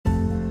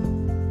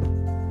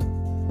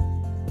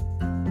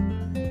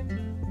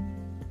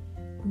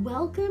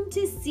Welcome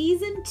to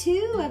season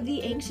 2 of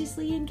the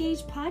Anxiously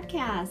Engaged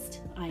podcast.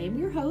 I am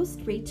your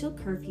host, Rachel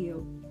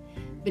Curfew.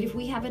 But if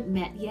we haven't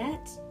met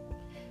yet,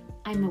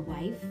 I'm a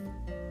wife,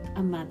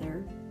 a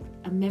mother,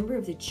 a member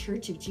of the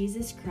Church of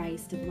Jesus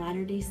Christ of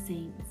Latter-day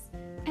Saints,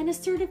 and a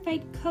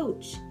certified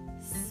coach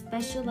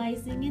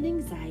specializing in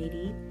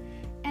anxiety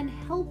and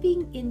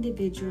helping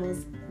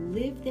individuals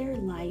live their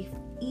life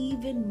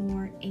even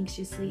more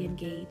anxiously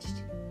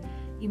engaged.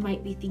 You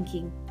might be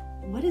thinking,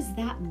 what does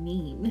that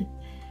mean?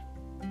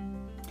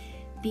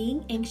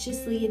 Being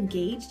anxiously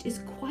engaged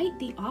is quite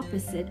the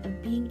opposite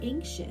of being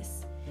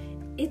anxious.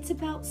 It's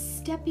about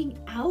stepping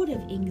out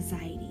of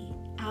anxiety,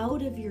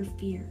 out of your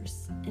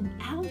fears, and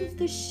out of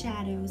the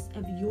shadows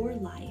of your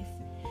life,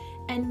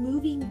 and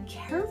moving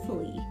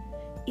carefully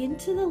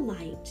into the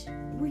light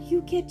where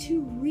you get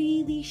to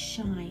really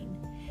shine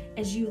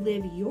as you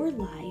live your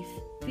life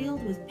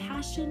filled with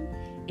passion,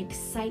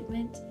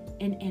 excitement,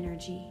 and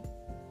energy.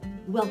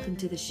 Welcome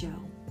to the show.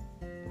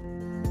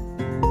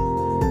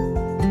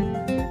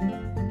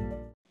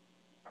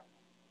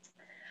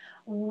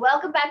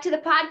 Welcome back to the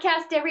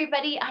podcast,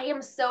 everybody. I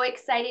am so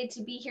excited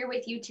to be here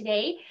with you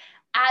today.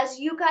 As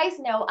you guys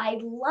know, I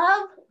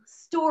love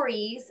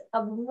stories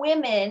of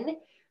women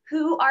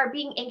who are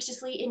being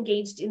anxiously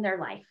engaged in their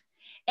life.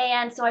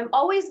 And so I'm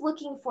always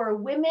looking for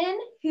women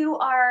who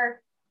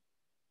are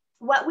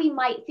what we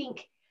might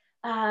think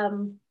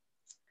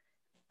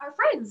our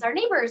friends, our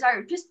neighbors,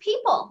 are just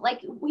people.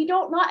 Like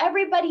not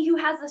everybody who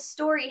has a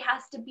story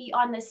has to be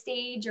on the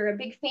stage or a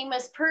big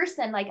famous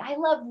person. Like I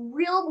love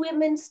real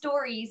women's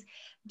stories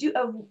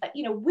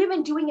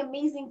women doing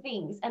amazing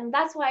things. And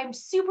that's why I'm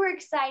super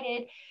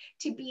excited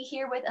to be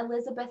here with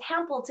Elizabeth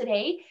Hampel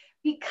today,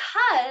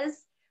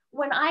 because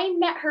when I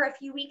met her a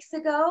few weeks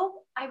ago,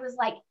 I was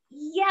like,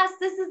 yes,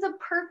 this is a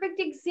perfect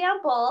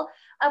example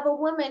of a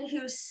woman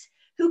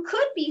who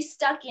could be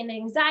stuck in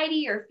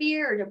anxiety or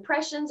fear or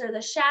depressions or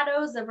the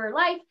shadows of her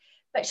life,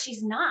 but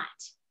she's not.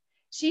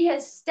 She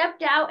has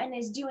stepped out and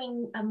is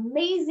doing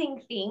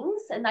amazing things,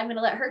 and I'm going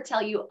to let her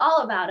tell you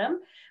all about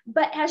them.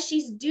 But as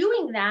she's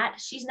doing that,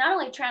 she's not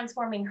only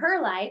transforming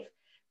her life,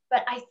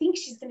 but I think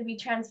she's going to be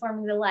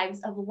transforming the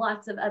lives of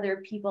lots of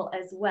other people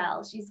as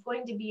well. She's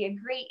going to be a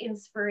great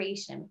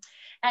inspiration.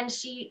 And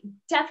she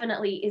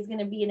definitely is going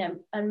to be an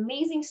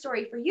amazing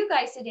story for you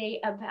guys today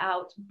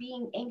about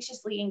being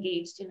anxiously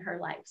engaged in her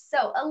life.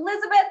 So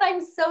Elizabeth,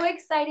 I'm so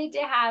excited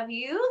to have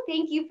you.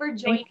 Thank you for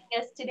joining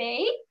us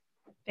today.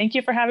 Thank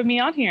you for having me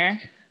on here.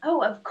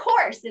 Oh, of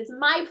course. It's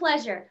my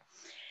pleasure.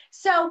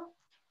 So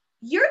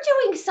you're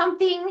doing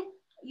something,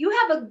 you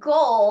have a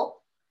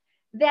goal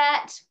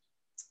that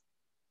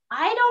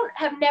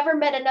have never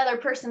met another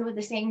person with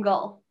the same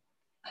goal.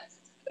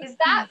 Is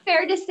that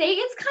fair to say?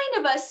 It's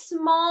kind of a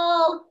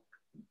small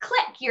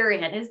clique you're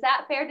in. Is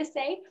that fair to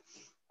say?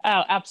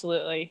 Oh,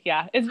 absolutely.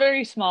 Yeah. It's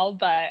very small,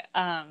 but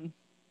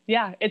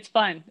yeah, it's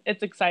fun.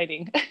 It's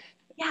exciting.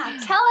 Yeah.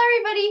 Tell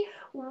everybody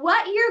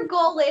what your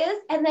goal is,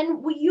 and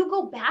then will you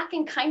go back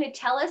and kind of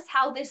tell us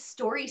how this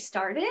story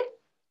started?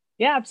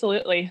 Yeah,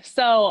 absolutely.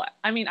 So,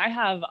 I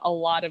have a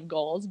lot of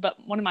goals, but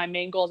one of my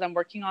main goals I'm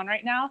working on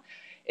right now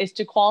is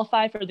to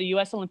qualify for the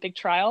U.S. Olympic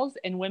trials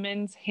in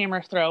women's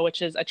hammer throw,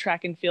 which is a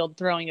track and field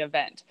throwing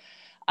event.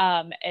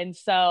 And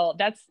so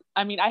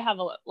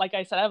like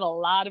I said, I have a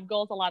lot of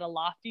goals, a lot of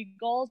lofty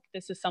goals.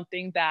 This is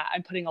something that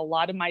I'm putting a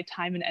lot of my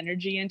time and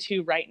energy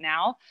into right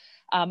now,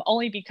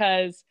 only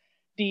because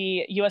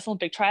the U.S.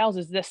 Olympic trials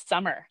is this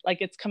summer.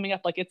 Like it's coming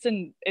up, like it's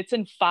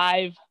in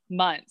 5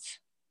 months.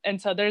 And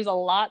so there's a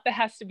lot that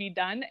has to be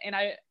done. And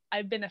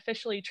I've been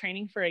officially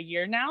training for a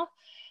year now.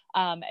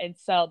 And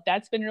so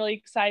that's been really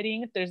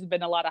exciting. There's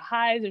been a lot of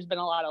highs, there's been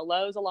a lot of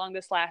lows along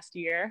this last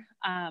year.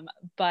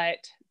 But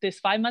this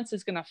 5 months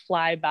is going to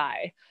fly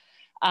by.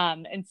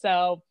 And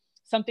so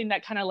something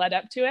that kind of led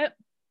up to it.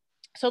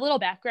 So a little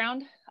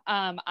background.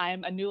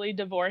 I'm a newly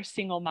divorced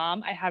single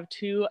mom. I have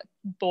 2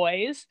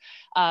 boys,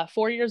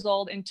 4 years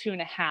old and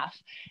 2.5.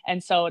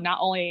 And so not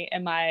only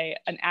am I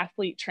an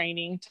athlete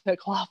training to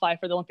qualify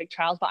for the Olympic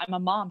trials, but I'm a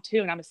mom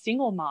too, and I'm a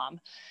single mom.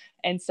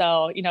 And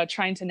so,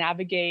 trying to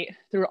navigate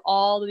through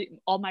all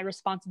my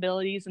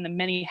responsibilities and the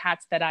many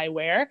hats that I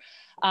wear,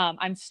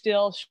 I'm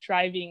still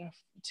striving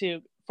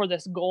for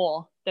this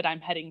goal that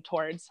I'm heading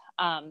towards.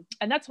 And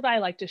that's what I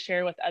like to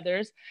share with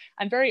others.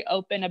 I'm very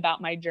open about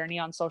my journey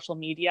on social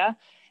media.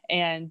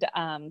 And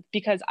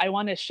because I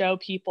want to show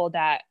people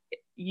that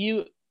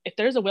if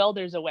there's a will,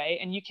 there's a way,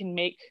 and you can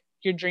make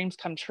your dreams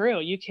come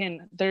true.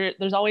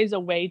 There's always a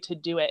way to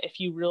do it if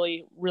you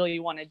really, really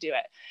want to do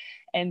it.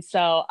 And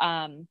so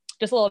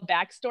just a little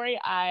backstory.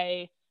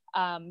 I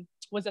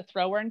was a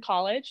thrower in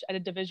college at a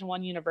Division I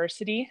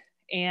university,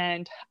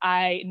 and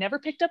I never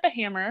picked up a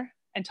hammer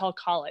until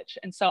college.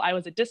 And so I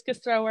was a discus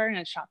thrower and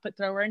a shot put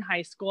thrower in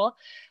high school.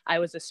 I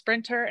was a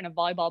sprinter and a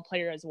volleyball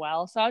player as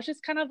well. So I was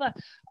just kind of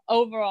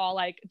overall,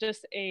 like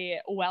just a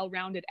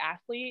well-rounded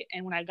athlete.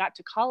 And when I got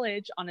to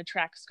college on a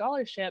track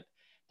scholarship,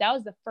 that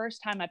was the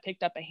first time I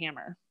picked up a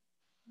hammer.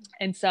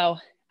 And so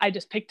I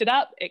just picked it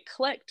up, it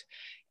clicked.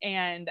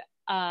 And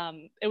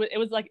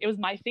it was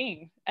my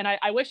thing. And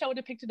I wish I would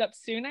have picked it up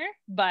sooner,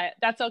 but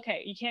that's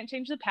okay. You can't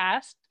change the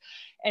past.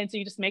 And so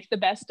you just make the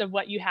best of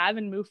what you have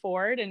and move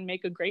forward and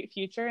make a great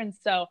future. And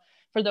so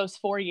for those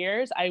 4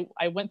 years,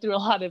 I went through a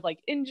lot of like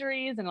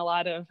injuries and a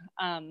lot of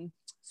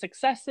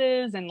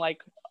successes, and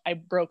like I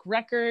broke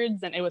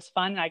records, and it was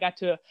fun. I got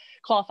to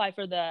qualify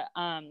for the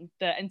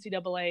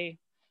NCAA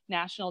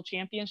national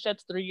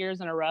championships 3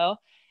 years in a row.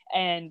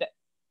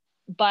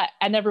 But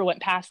I never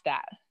went past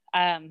that.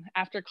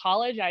 After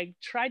college, I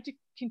tried to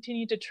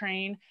continue to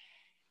train,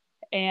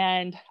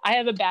 and I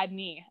have a bad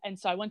knee. And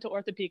so I went to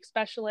orthopedic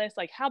specialist,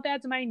 like, how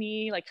bad's my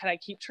knee? Like, could I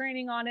keep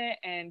training on it?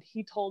 And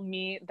he told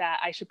me that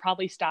I should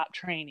probably stop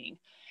training.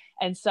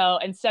 And so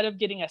instead of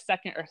getting a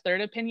second or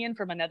third opinion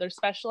from another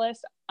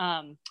specialist,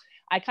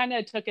 I kind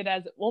of took it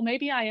as, well,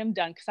 maybe I am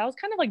done. Cause I was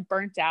kind of like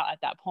burnt out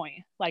at that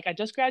point. Like, I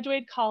just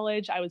graduated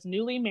college. I was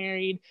newly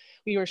married.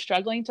 We were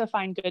struggling to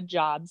find good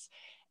jobs.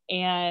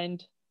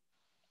 And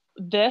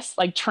this,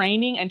 like,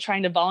 training and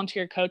trying to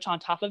volunteer coach on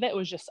top of it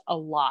was just a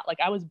lot. Like,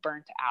 I was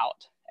burnt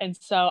out. And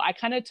so I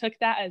kind of took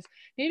that as,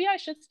 maybe I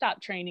should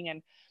stop training.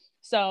 And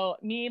so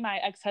me and my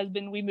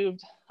ex-husband, we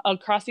moved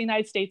across the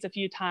United States a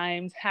few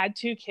times, had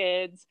 2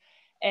 kids.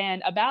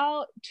 And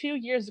about 2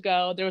 years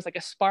ago, there was like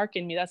a spark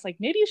in me that's like,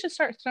 maybe you should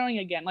start throwing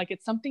again. Like,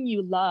 it's something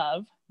you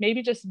love.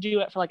 Maybe just do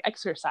it for like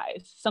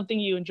exercise, something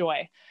you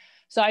enjoy.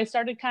 So I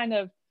started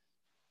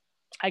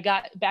I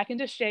got back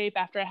into shape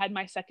after I had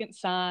my second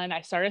son.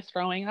 I started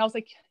throwing, and I was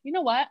like, you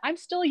know what? I'm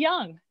still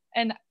young,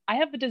 and I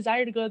have the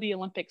desire to go to the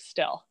Olympics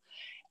still,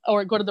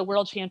 or go to the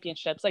world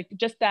championships, like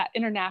just that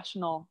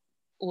international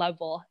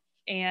level.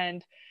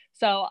 And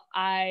so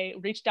I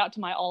reached out to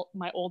my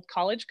old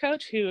college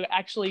coach, who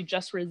actually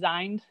just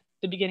resigned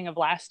the beginning of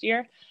last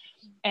year.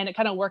 And it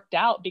kind of worked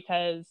out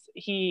because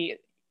he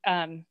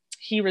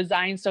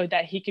resigned so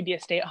that he could be a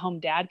stay-at-home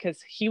dad,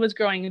 because he was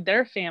growing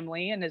their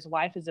family, and his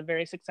wife is a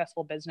very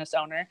successful business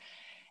owner.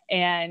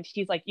 And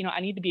he's like, I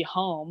need to be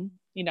home,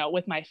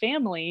 with my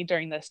family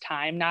during this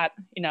time, not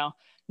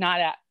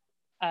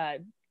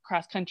at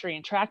cross country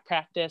and track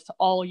practice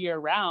all year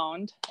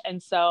round.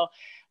 And so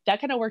that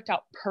kind of worked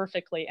out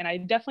perfectly. And I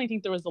definitely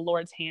think there was the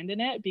Lord's hand in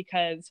it,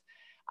 because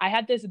I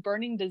had this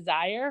burning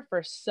desire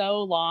for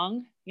so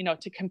long,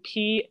 to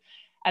compete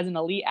as an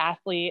elite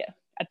athlete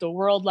at the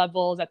world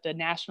levels, at the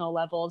national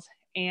levels.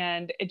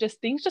 And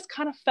things just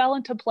kind of fell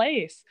into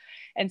place.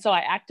 And so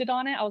I acted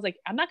on it. I was like,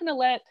 I'm not going to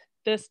let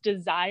this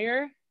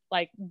desire,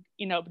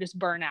 just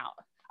burn out.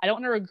 I don't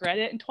want to regret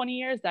it in 20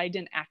 years that I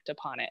didn't act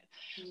upon it.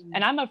 Mm.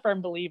 And I'm a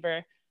firm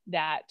believer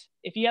that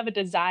if you have a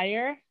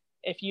desire,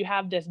 if you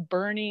have this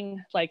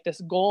burning, like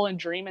this goal and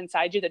dream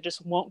inside you that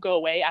just won't go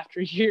away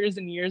after years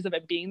and years of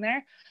it being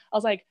there, I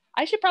was like,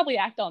 I should probably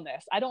act on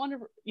this. I don't want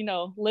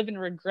to, live in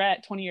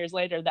regret 20 years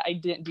later that I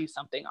didn't do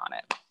something on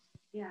it.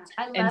 Yeah,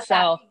 I love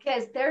that,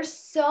 because there's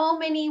so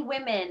many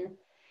women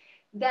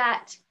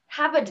that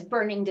have a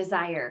burning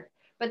desire,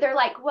 but they're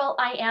like, well,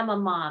 I am a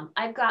mom.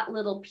 I've got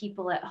little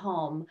people at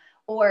home,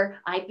 or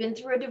I've been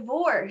through a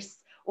divorce,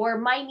 or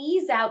my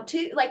knee's out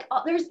too. Like,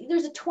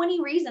 there's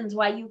 20 reasons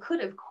why you could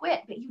have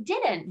quit, but you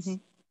didn't. Mm-hmm.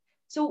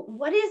 So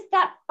what is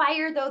that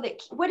fire though?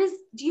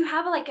 Do you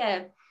have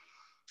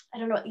I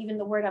don't know even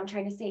the word I'm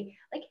trying to say,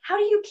 like, how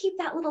do you keep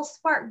that little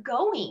spark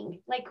going?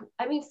 Like,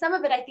 I mean, some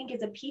of it I think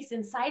is a piece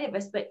inside of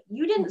us, but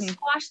you didn't mm-hmm.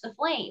 squash the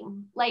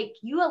flame. Like,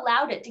 you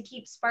allowed it to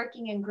keep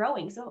sparking and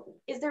growing. So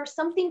is there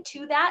something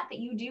to that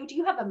you do? Do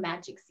you have a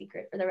magic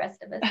secret for the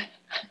rest of us?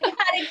 How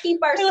to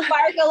keep our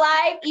spark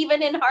alive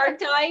even in hard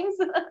times?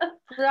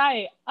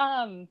 Right.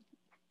 I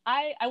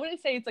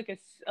wouldn't say it's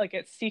like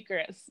a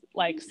secret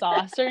like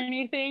sauce or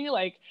anything,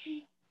 like,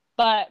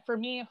 but for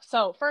me,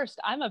 so first,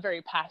 I'm a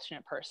very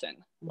passionate person.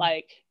 Mm-hmm.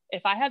 Like,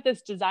 if I have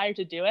this desire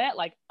to do it,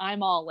 like,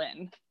 I'm all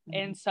in. Mm-hmm.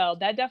 And so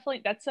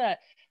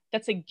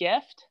that's a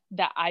gift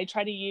that I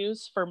try to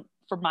use for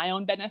my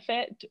own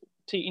benefit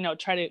to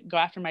try to go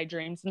after my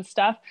dreams and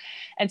stuff.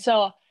 And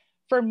so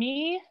for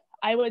me,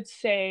 I would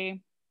say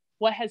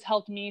what has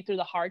helped me through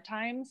the hard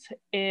times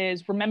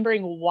is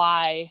remembering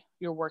why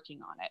you're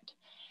working on it.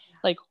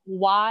 Like,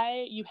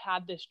 why you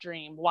have this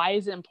dream, why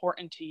is it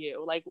important to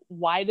you? Like,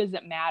 why does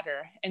it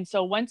matter? And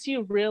so once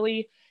you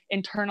really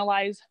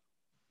internalize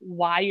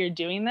why you're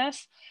doing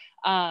this,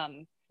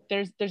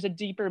 there's a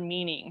deeper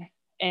meaning,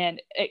 and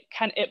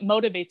it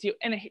motivates you.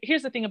 And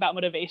here's the thing about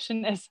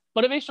motivation is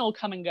motivation will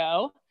come and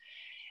go,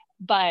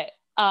 but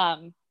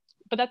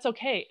that's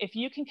okay. If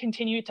you can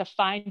continue to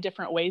find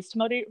different ways to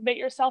motivate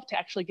yourself to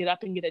actually get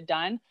up and get it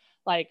done,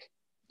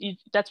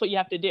 that's what you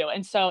have to do.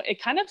 And so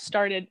it kind of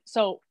started.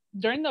 So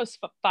during those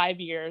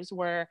 5 years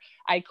where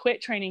I quit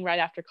training right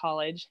after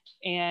college,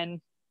 and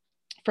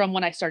from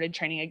when I started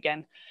training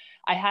again,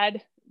 I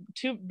had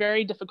 2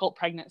 very difficult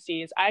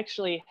pregnancies. I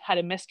actually had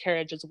a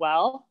miscarriage as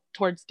well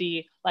towards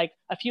a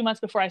few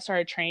months before I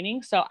started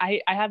training. So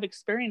I have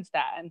experienced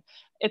that. And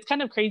it's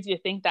kind of crazy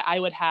to think that I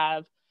would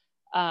have,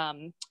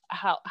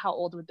 how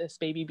old would this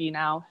baby be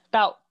now?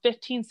 About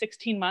 15,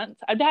 16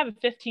 months. I'd have a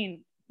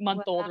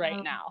 15-month-old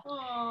right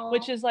now,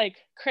 which is like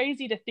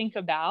crazy to think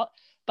about.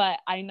 but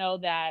I know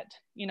that,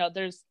 you know,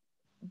 there's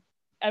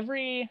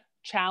every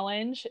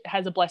challenge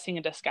has a blessing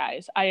in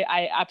disguise.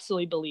 I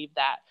absolutely believe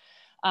that.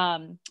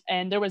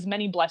 And there was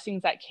many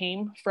blessings that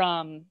came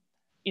from,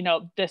 you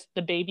know,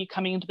 the baby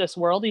coming into this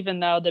world, even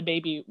though the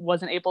baby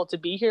wasn't able to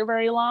be here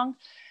very long.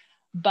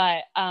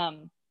 But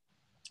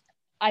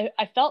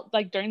I felt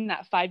like during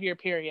that 5-year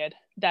period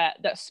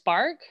that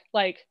spark,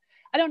 like,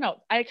 I don't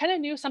know, I kind of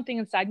knew something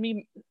inside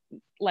me,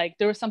 like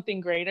there was something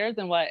greater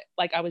than what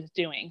like I was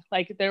doing.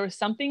 Like there was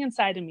something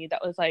inside of me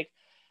that was like,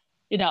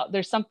 you know,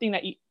 there's something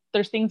that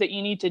there's things that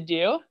you need to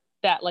do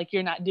that like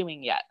you're not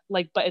doing yet.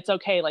 Like, but it's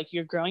okay. Like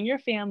you're growing your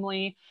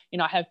family. You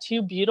know, I have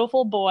 2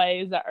 beautiful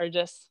boys that are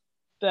just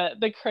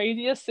the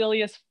craziest,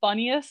 silliest,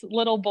 funniest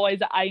little boys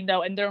that I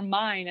know, and they're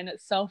mine, and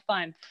it's so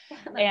fun.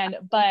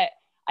 But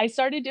I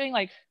started doing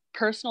like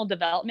personal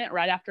development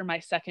right after my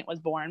second was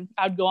born.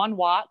 I'd go on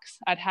walks.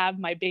 I'd have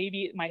my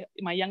baby,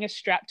 my youngest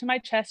strapped to my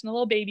chest in a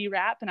little baby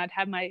wrap, and I'd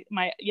have my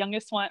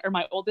youngest one, or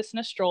my oldest, in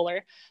a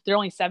stroller. They're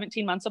only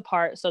 17 months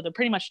apart, so they're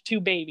pretty much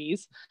 2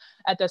 babies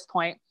at this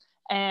point.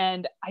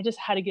 And I just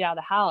had to get out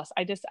of the house.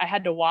 I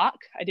had to walk.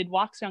 I did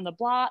walks around the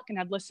block, and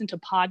I'd listen to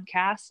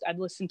podcasts. I'd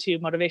listen to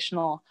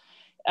motivational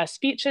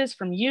speeches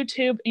from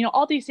YouTube. You know,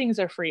 all these things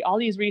are free. All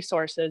these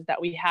resources that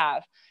we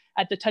have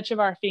at the touch of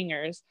our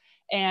fingers.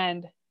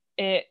 And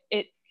it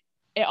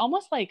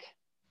almost like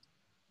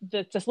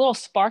this little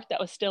spark that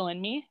was still in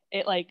me,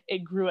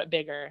 it grew it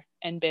bigger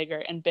and bigger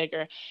and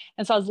bigger.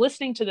 And so I was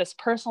listening to this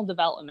personal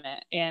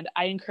development, and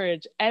I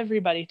encourage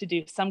everybody to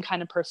do some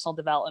kind of personal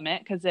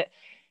development, because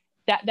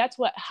that's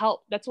what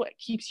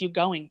keeps you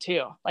going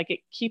too. Like it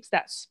keeps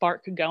that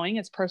spark going.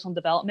 It's personal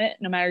development.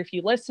 No matter if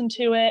you listen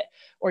to it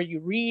or you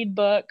read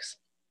books,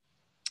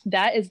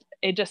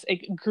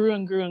 it grew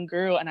and grew and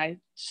grew. And I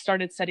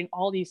started setting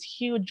all these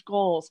huge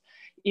goals,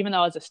 even though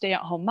I was a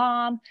stay-at-home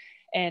mom.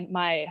 And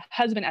my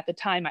husband at the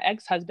time, my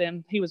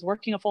ex-husband, he was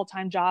working a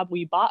full-time job.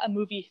 We bought a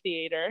movie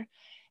theater.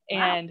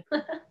 And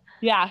wow.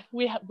 Yeah,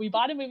 we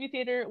bought a movie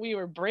theater. We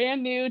were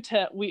brand new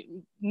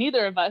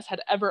neither of us had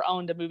ever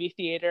owned a movie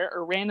theater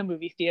or ran a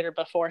movie theater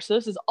before. So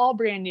this is all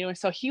brand new. And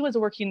so he was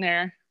working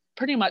there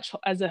pretty much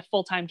as a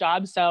full-time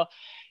job. So,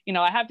 you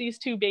know, I have these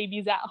 2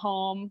 babies at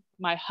home.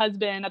 My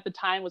husband at the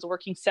time was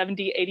working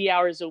 70, 80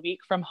 hours a week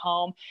from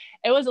home.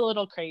 It was a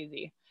little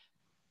crazy.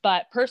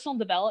 But personal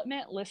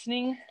development,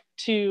 listening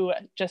to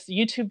just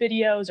YouTube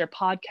videos or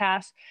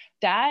podcasts,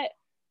 that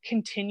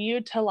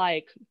continued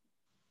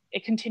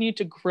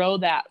to grow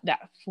that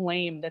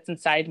flame that's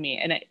inside me.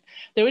 And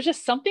there was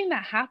just something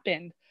that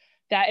happened,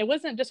 that it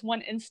wasn't just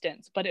one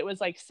instance, but it was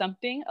like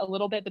something a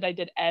little bit that I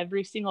did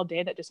every single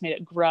day that just made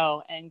it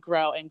grow and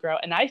grow and grow.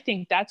 And I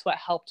think that's what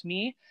helped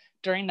me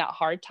during that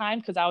hard time,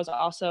 because I was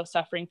also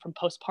suffering from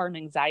postpartum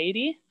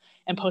anxiety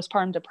and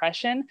postpartum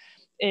depression,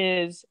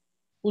 is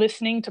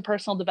listening to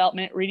personal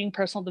development, reading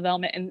personal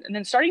development, and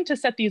then starting to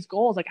set these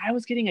goals. Like I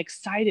was getting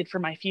excited for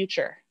my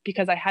future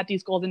because I had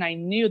these goals and I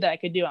knew that I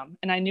could do them.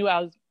 And I knew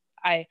I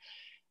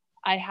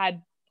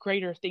had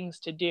greater things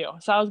to do.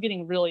 So I was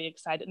getting really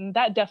excited, and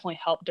that definitely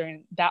helped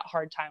during that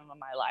hard time of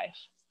my life.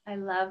 I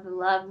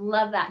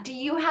love that. Do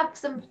you have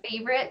some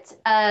favorite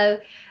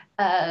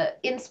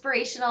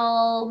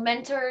inspirational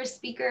mentors,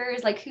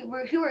 speakers? Like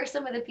who are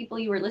some of the people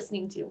you were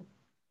listening to?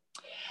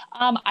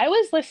 I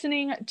was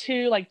listening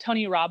to like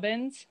Tony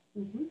Robbins,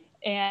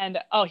 and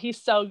he's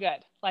so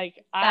good.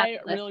 Like I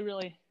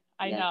really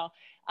know.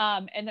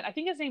 And then I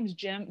think his name's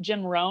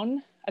Jim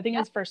Rohn. I think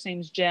his first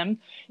name's Jim.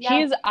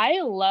 Yeah.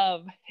 I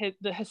love his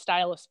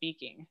style of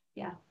speaking.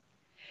 Yeah.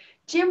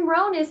 Jim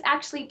Rohn is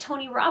actually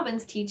Tony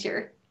Robbins'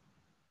 teacher.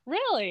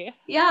 Really?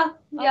 Yeah.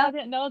 Yeah. I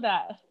didn't know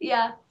that.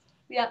 Yeah.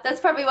 Yeah.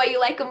 That's probably why you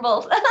like them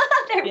both.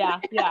 Yeah.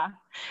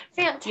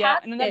 Fantastic. Yeah.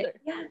 And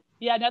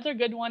another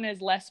good one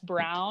is Les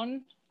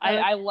Brown.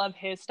 I love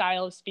his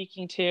style of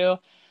speaking too.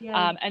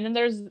 Yeah. And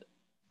then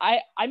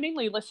I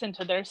mainly listen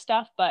to their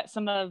stuff, but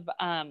some of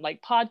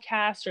like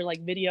podcasts or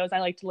like videos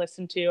I like to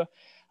listen to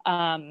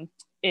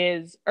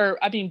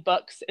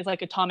books is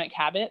like Atomic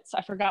Habits.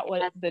 I forgot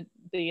what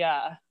the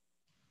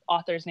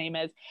author's name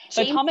is.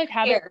 But Atomic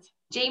Habits.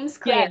 James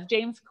Clear. Yeah,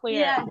 James Clear.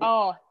 Yeah.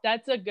 Oh,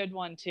 that's a good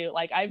one too.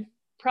 Like I've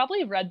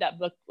probably read that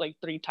book like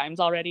 3 times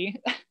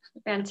already.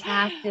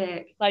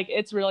 Fantastic. Like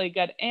it's really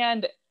good.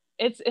 And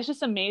it's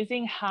just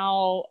amazing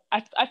how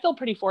I feel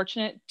pretty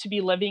fortunate to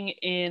be living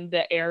in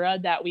the era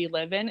that we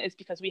live in, is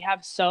because we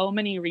have so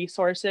many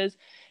resources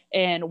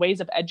and ways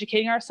of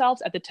educating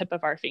ourselves at the tip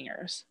of our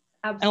fingers.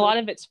 Absolutely. And a lot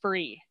of it's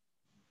free.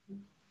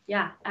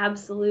 Yeah,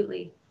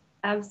 absolutely.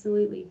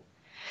 Absolutely.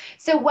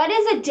 So what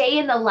does a day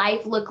in the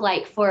life look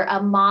like for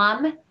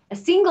a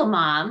single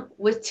mom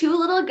with 2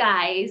 little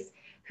guys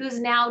who's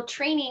now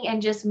training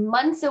and just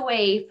months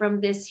away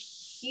from this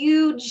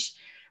huge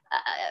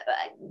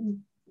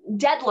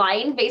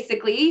deadline,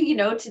 basically,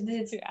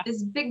 to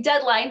this big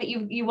deadline that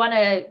you want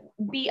to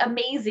be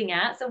amazing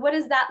at. So what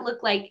does that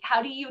look like?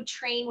 How do you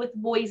train with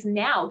boys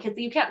now? Because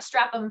you can't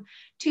strap them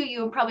to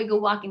you and probably go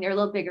walking. They're a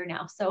little bigger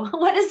now. So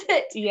what is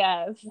it?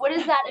 Yes. What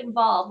does that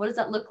involve? What does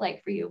that look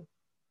like for you?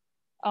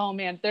 Oh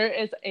man, there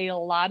is a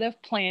lot of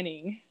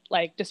planning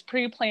like just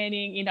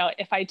pre-planning, you know,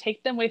 if I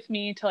take them with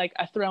me to like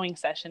a throwing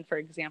session, for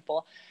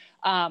example,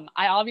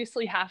 I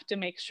obviously have to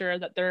make sure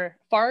that they're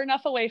far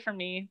enough away from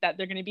me that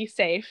they're going to be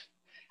safe.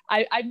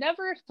 I've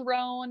never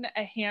thrown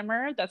a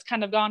hammer that's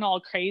kind of gone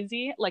all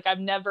crazy. Like I've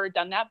never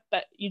done that,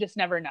 but you just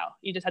never know.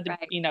 You just have to,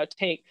 you know,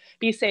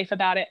 be safe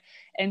about it.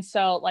 And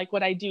so like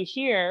what I do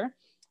here,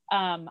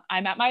 I'm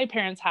at my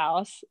parents'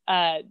 house,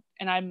 and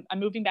I'm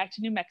moving back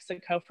to New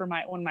Mexico for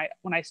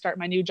when I start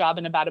my new job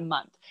in about a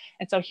month.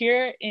 And so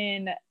here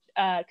in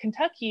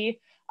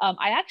Kentucky,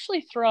 I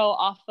actually throw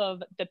off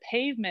of the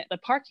pavement, the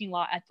parking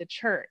lot at the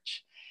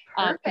church.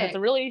 Because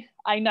it's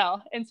I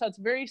know. And so it's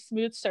very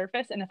smooth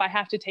surface. And if I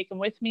have to take them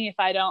with me, if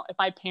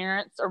my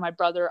parents or my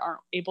brother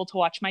aren't able to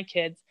watch my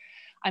kids,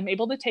 I'm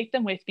able to take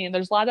them with me. And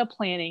there's a lot of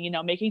planning, you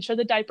know, making sure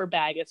the diaper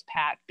bag is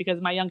packed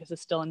because my youngest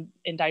is still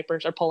in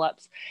diapers or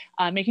pull-ups,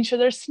 making sure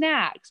there's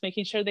snacks,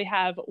 making sure they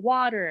have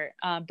water,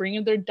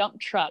 bringing their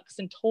dump trucks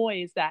and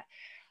toys that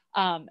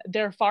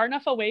they're far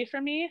enough away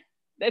from me.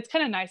 It's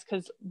kind of nice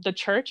because the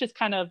church is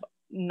kind of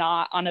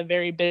not on a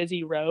very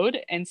busy road.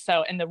 And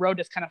the road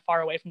is kind of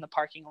far away from the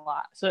parking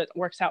lot. So it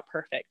works out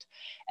perfect.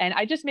 And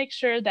I just make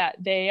sure that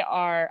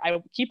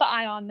I keep an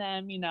eye on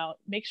them, you know,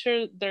 make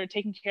sure they're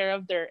taken care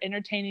of. They're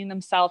entertaining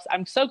themselves.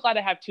 I'm so glad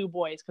I have two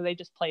boys because they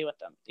just play with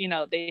them. You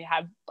know, they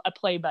have a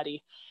play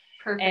buddy.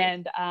 Perfect.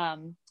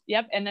 And,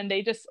 yep. And then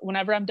they just,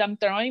 whenever I'm done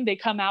throwing, they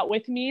come out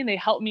with me and they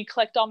help me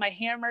collect all my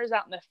hammers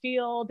out in the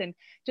field and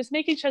just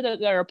making sure that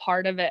they're a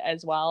part of it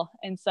as well.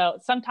 And so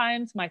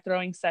sometimes my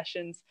throwing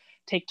sessions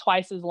take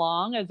twice as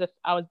long as if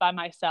I was by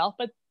myself,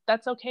 but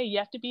that's okay. You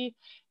have to be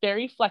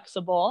very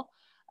flexible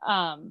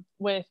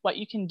with what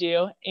you can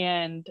do.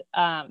 And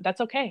that's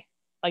okay.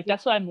 Like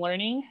that's what I'm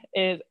learning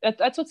is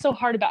that's what's so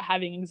hard about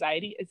having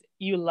anxiety is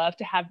you love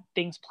to have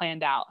things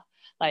planned out,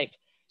 like,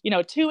 you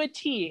know, to a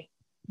T.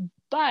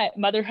 But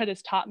motherhood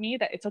has taught me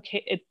that it's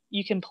okay.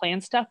 You can plan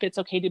stuff. It's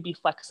okay to be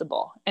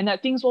flexible and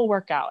that things will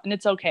work out and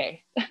it's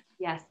okay.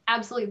 Yes,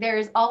 absolutely. There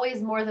is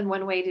always more than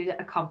one way to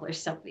accomplish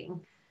something.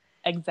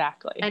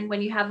 Exactly. And when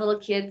you have little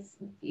kids,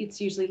 it's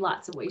usually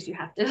lots of ways you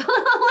have to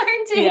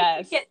learn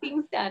to get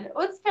things done.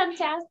 Oh, it's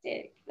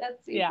fantastic.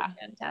 That's super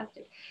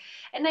fantastic.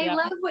 And I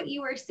love what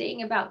you were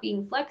saying about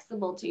being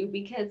flexible too,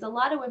 because a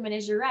lot of women,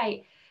 as you're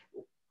right,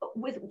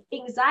 with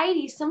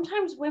anxiety,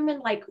 sometimes women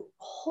like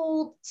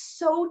hold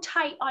so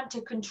tight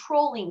onto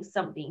controlling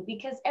something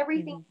because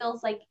everything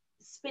feels like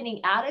spinning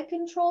out of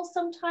control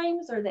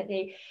sometimes,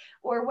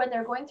 or when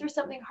they're going through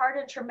something hard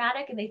and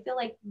traumatic and they feel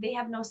like they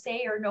have no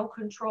say or no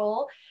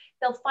control,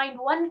 they'll find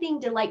one thing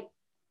to like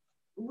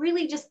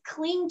really just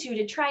cling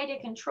to try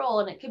to control.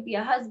 And it could be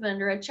a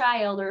husband or a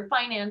child or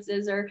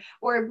finances or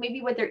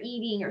maybe what they're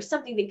eating or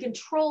something. They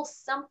control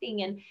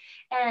something.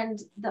 And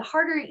the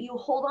harder you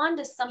hold on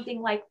to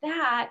something like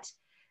that,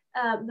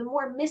 the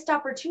more missed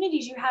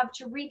opportunities you have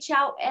to reach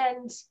out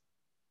and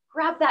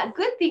grab that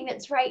good thing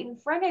that's right in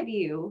front of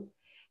you,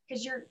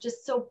 because you're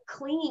just so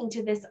clinging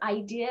to this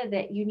idea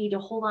that you need to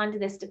hold on to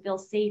this to feel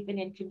safe and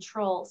in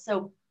control.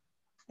 So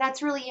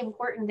that's really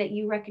important that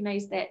you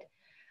recognize that,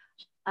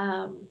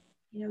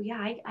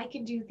 I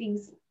can do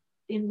things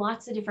in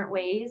lots of different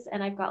ways.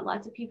 And I've got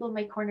lots of people in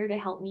my corner to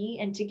help me.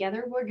 And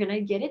together we're going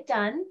to get it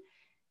done.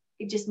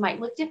 It just might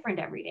look different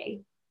every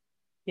day.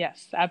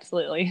 Yes,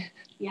 absolutely.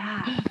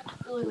 Yeah,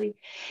 absolutely.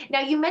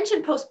 Now you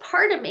mentioned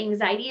postpartum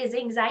anxiety. Is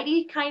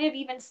anxiety kind of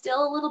even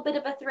still a little bit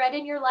of a threat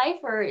in your life,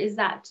 or is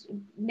that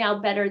now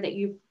better that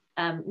you've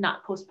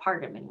not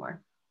postpartum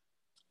anymore?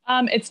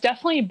 It's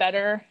definitely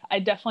better. I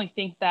definitely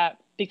think that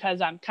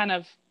because I'm kind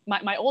of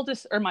my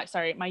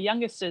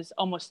youngest is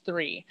almost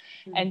 3.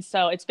 Mm-hmm. And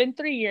so it's been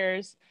 3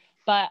 years,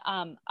 but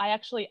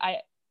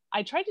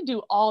I tried to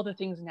do all the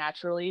things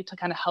naturally to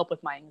kind of help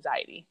with my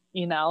anxiety,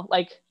 you know,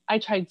 like I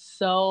tried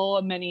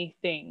so many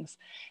things.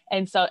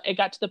 And so it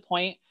got to the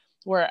point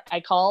where I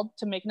called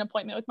to make an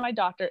appointment with my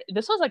doctor.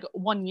 This was like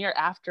 1 year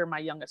after my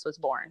youngest was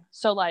born.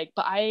 So like,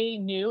 but I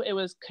knew it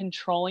was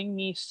controlling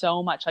me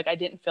so much. Like I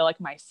didn't feel like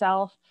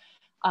myself.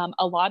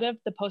 A lot of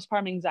the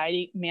postpartum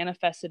anxiety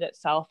manifested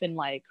itself in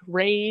like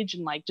rage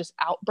and like just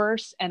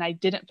outbursts. And I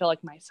didn't feel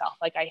like myself.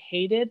 Like I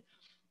hated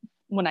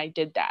when I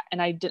did that.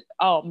 And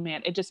oh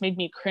man, it just made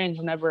me cringe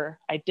whenever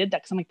I did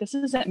that. Cause I'm like, this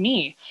isn't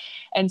me.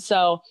 And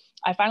so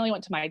I finally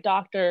went to my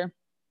doctor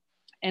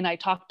and I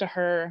talked to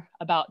her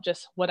about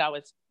just what I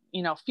was,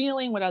 you know,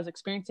 feeling, what I was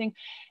experiencing.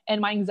 And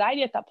my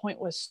anxiety at that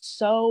point was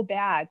so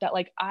bad that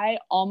like, I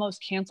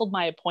almost canceled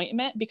my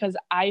appointment because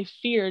I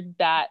feared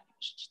that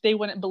they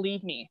wouldn't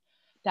believe me,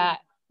 that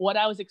what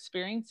I was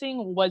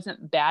experiencing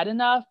wasn't bad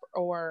enough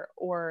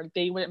or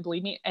they wouldn't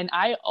believe me. And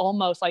I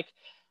almost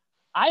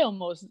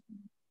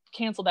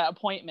canceled that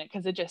appointment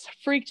because it just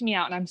freaked me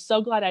out. And I'm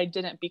so glad I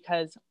didn't,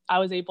 because I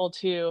was able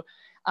to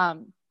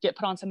get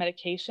put on some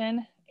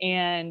medication.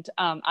 And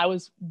I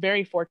was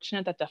very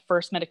fortunate that the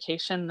first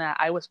medication that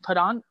I was put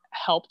on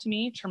helped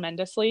me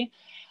tremendously.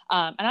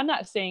 And I'm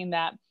not saying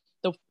that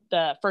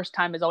the first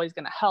time is always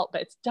going to help,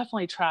 but it's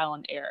definitely trial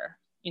and error.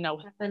 You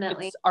know,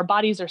 Definitely. our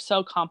bodies are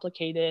so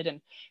complicated,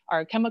 and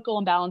our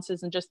chemical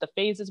imbalances and just the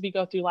phases we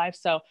go through life.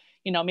 So,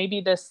 you know,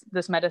 maybe this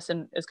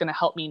medicine is going to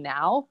help me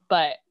now,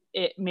 but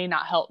it may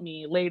not help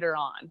me later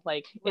on.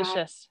 Like, it's Right.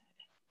 just,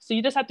 so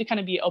you just have to kind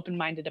of be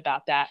open-minded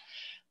about that.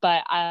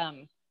 But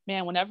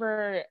man,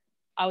 whenever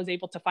I was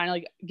able to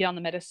finally get on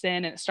the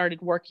medicine and it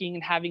started working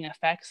and having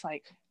effects,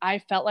 like, I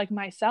felt like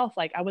myself.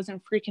 Like, I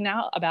wasn't freaking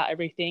out about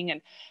everything,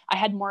 and I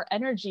had more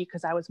energy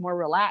because I was more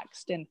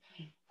relaxed, and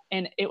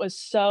it was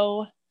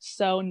so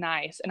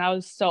nice. And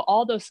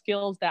all those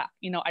skills that,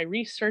 you know, I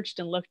researched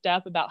and looked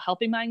up about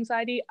helping my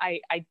anxiety,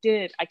 I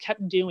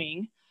kept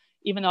doing,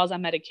 even though I was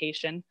on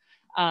medication,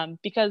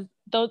 because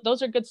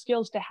those are good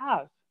skills to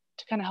have,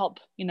 to kind of help,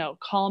 you know,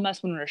 calm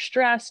us when we're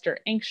stressed or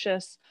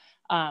anxious,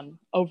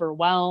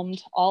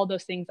 overwhelmed. All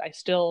those things I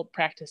still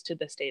practice to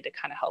this day to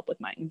kind of help with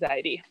my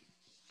anxiety.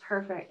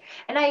 Perfect.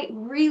 And I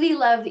really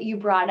love that you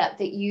brought up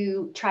that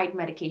you tried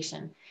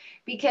medication,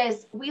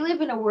 because we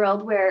live in a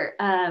world where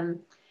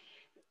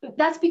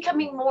that's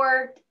becoming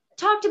more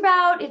talked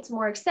about. It's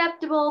more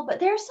acceptable, but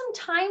there's some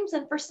times,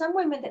 and for some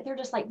women, that they're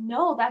just like,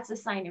 no, that's a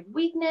sign of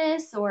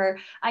weakness, or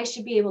I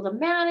should be able to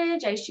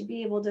manage, I should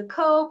be able to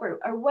cope,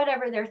 or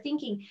whatever they're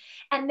thinking.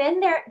 And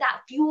then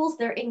that fuels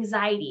their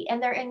anxiety,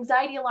 and their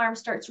anxiety alarm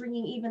starts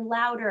ringing even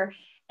louder.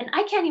 And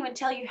I can't even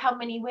tell you how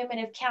many women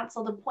have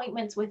canceled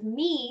appointments with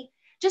me,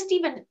 just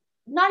even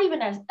not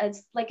even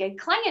as like a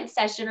client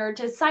session or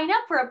to sign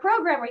up for a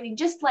program or anything,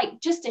 just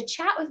to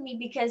chat with me,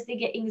 because they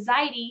get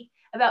anxiety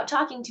about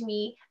talking to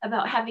me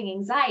about having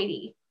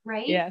anxiety,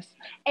 right? Yes.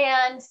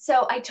 And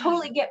so I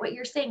totally get what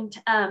you're saying.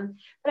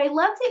 But I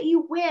love that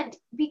you went,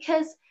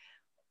 because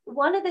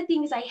one of the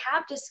things I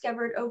have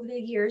discovered over the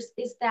years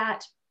is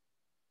that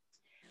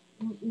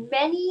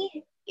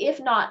many, if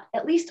not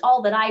at least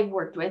all that I've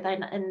worked with,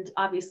 and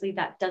obviously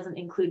that doesn't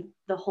include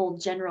the whole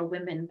general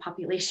women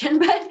population,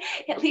 but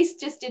at least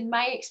just in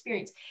my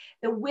experience,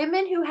 the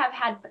women who have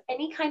had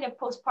any kind of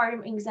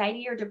postpartum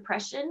anxiety or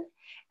depression,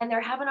 and they're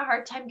having a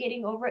hard time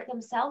getting over it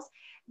themselves,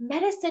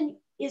 medicine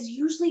is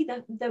usually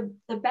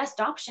the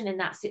best option in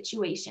that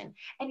situation.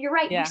 And you're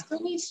right, Yeah. we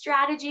still need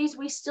strategies,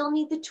 we still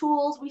need the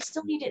tools, we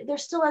still need it,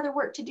 there's still other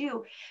work to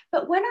do.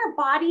 But when our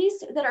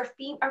bodies that are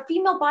our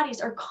female bodies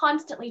are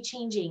constantly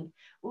changing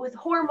with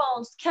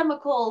hormones,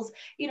 chemicals,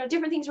 you know,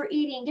 different things we're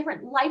eating,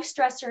 different life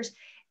stressors,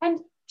 and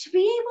to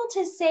be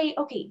able to say,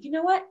 okay, you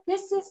know what,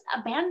 this is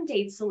a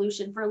band-aid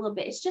solution for a little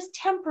bit, it's just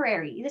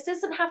temporary, this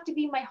doesn't have to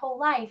be my whole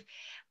life.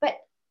 But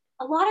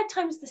a lot of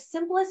times the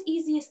simplest,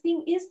 easiest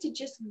thing is to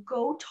just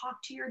go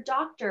talk to your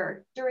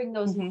doctor during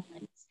those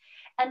moments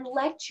and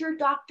let your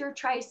doctor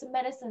try some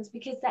medicines,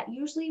 because that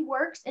usually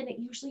works, and it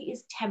usually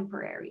is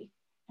temporary.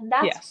 And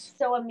that's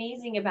so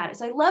amazing about it.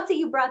 So I love that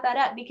you brought that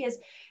up, because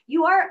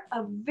you are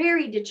a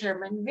very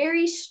determined,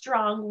 very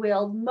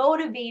strong-willed,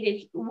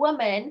 motivated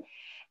woman.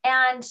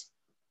 And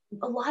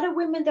a lot of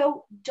women,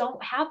 though,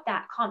 don't have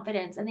that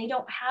confidence, and they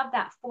don't have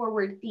that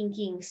forward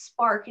thinking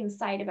spark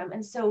inside of them.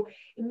 And so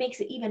it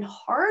makes it even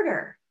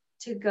harder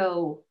to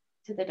go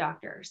to the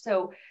doctor.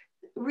 So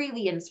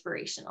really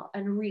inspirational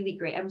and really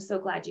great. I'm so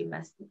glad you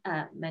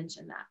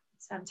mentioned that.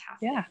 It's fantastic.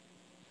 Yeah.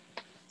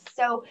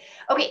 So,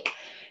 okay.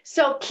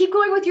 So keep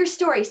going with your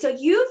story. So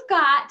you've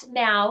got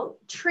now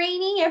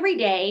training every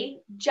day,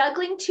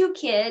 juggling 2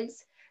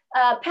 kids,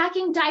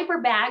 packing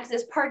diaper bags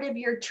as part of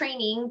your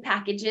training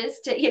packages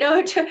to, you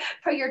know,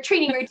 for your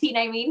training routine.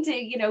 I mean, to,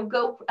 you know,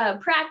 go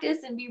practice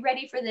and be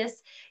ready for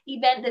this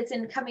event that's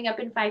coming up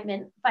in 5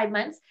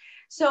 months.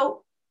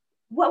 So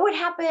what would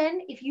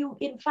happen if you,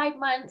 in 5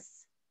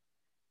 months,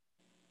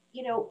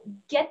 you know,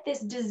 get this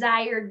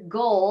desired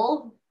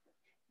goal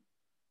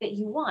that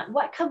you want?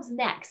 What comes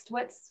next?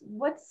 What's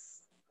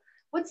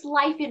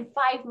life in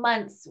 5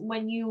 months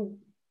when you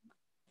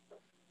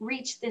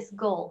reach this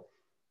goal?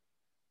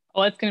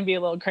 Oh, it's going to be a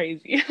little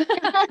crazy,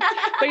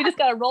 but you just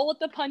got to roll with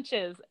the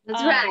punches.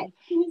 That's right.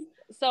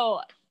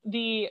 So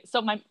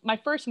my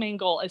first main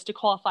goal is to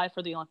qualify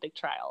for the Olympic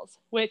trials,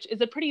 which is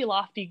a pretty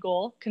lofty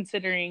goal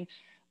considering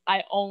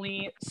I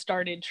only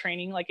started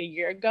training like a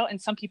year ago, and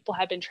some people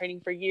have been training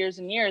for years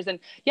and years. And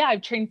yeah,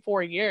 I've trained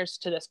 4 years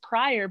to this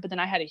prior, but then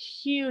I had a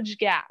huge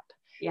gap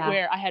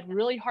where I had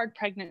really hard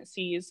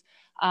pregnancies.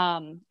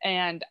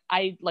 And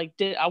I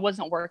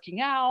wasn't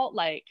working out.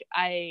 Like,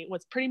 I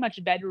was pretty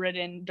much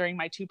bedridden during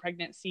my 2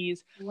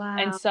 pregnancies. Wow.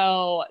 And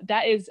so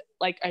that is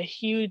like a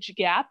huge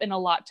gap and a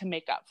lot to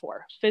make up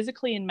for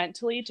physically and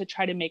mentally, to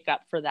try to make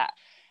up for that.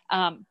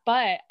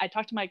 But I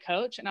talked to my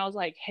coach and I was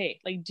like, hey,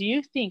 like, do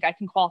you think I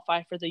can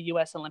qualify for the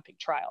US Olympic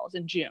trials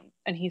in June?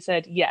 And he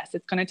said, yes,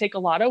 it's going to take a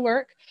lot of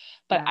work,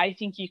 but I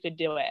think you could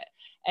do it.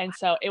 And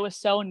so it was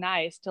so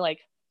nice to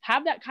like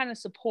have that kind of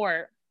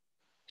support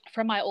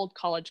from my old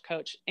college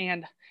coach.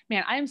 And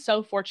man, I am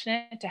so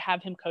fortunate to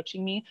have him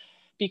coaching me,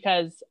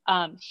 because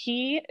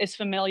he is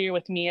familiar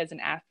with me as an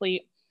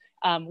athlete.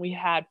 We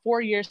had 4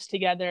 years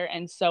together.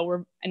 And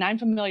I'm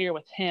familiar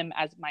with him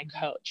as my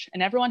coach.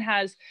 And everyone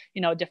has,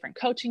 you know, different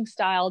coaching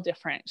style,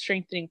 different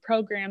strengthening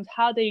programs,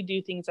 how they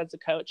do things as a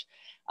coach.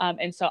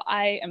 And so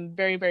I am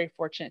very, very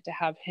fortunate to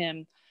have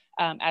him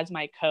as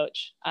my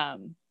coach.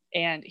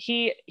 And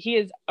he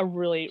is a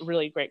really,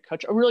 really great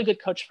coach, a really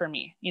good coach for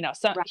me. You know,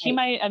 so he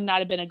might have not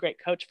have been a great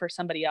coach for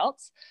somebody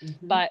else,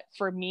 but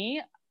for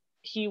me,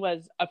 he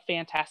was a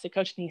fantastic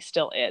coach, and he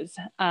still is.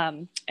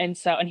 And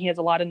he has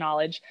a lot of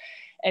knowledge.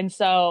 And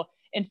so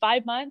in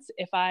 5 months,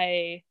 if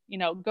I,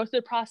 go through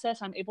the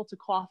process, I'm able to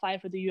qualify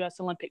for the U.S.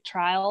 Olympic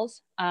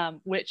trials,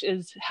 which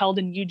is held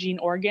in Eugene,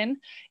 Oregon.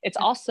 It's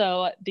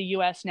also the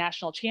U.S.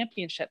 National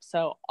Championship.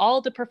 So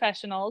all the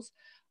professionals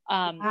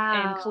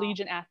and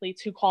collegiate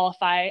athletes who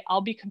qualify,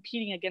 I'll be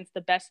competing against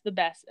the best of the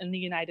best in the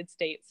United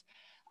States.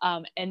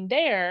 And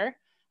there,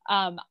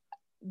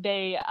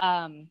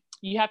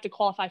 you have to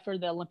qualify for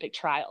the Olympic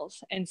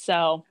trials. And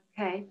so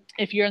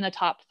if you're in the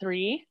top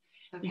 3,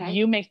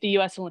 you make the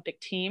U.S. Olympic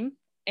team,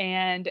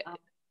 and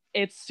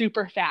it's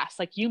super fast.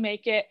 Like, you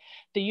make it,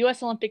 the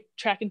U.S. Olympic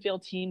track and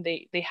field team,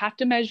 they have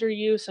to measure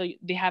you. So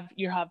they have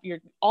your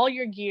all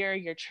your gear,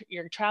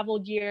 your travel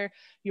gear,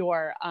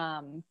 your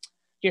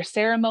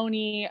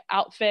ceremony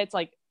outfits,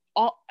 like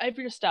all of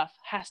your stuff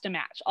has to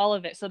match all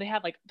of it. So they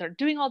have they're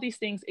doing all these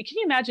things. Can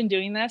you imagine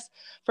doing this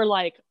for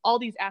all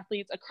these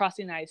athletes across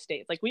the United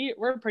States?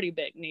 We're a pretty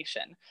big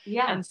nation.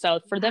 Yeah. And so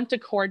for them to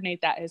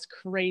coordinate that is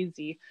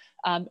crazy.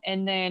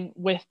 And then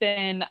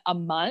within a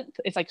month,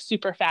 it's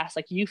super fast.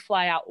 You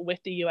fly out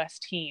with the US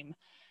team.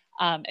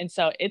 And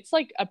so it's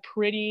a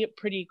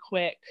pretty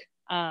quick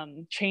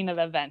chain of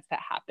events that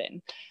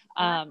happen.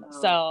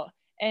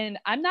 And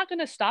I'm not going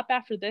to stop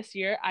after this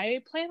year.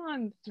 I plan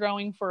on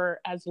throwing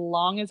for as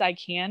long as I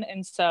can.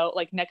 And so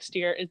next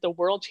year is the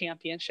World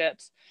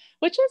Championships,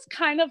 which is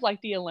kind of like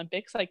the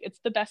Olympics.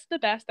 It's the best of the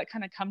best that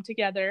kind of come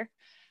together.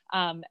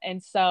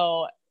 And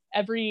so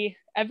every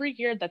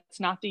year that's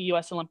not the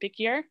US Olympic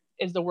year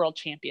is the World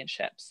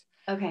Championships.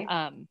 Okay.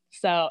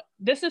 So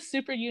this is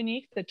super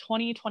unique, the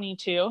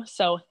 2022.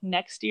 So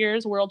next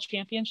year's World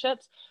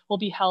Championships will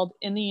be held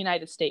in the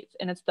United States.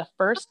 And it's the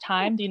first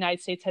time the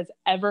United States has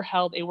ever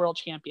held a World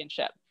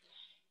Championship.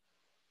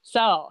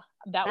 So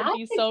that would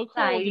be so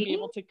cool to be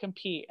able to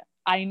compete.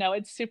 I know,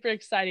 it's super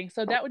exciting.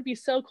 So that would be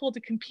so cool to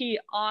compete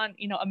on,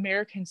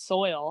 American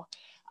soil.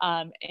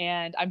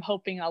 And I'm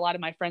hoping a lot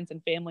of my friends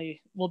and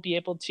family will be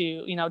able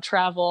to,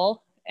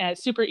 travel. And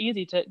it's super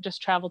easy to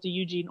just travel to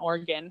Eugene,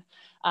 Oregon,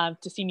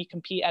 to see me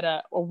compete at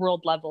a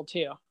world level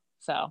too.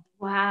 So.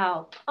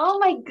 Wow. Oh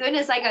my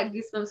goodness. I got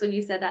goosebumps when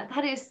you said that.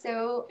 That is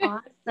so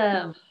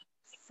awesome.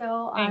 So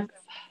awesome. Thanks.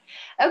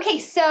 Okay.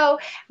 So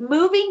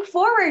moving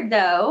forward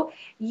though,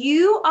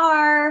 you've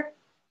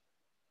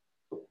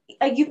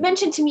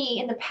mentioned to me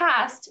in the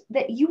past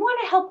that you want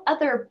to help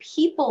other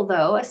people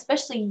though,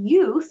 especially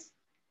youth,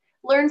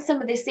 learn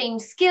some of the same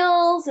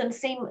skills and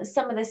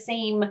some of the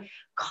same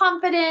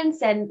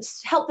confidence, and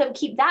help them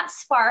keep that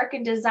spark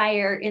and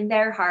desire in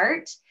their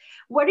heart.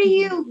 What are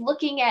you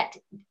looking at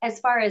as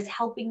far as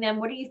helping them?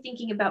 What are you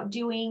thinking about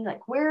doing?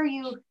 Where are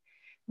you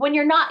when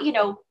you're not,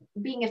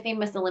 being a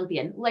famous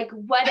Olympian?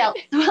 What else?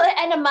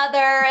 And a mother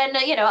and,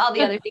 all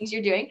the other things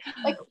you're doing.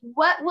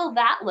 What will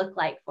that look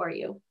like for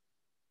you?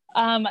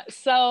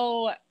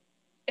 So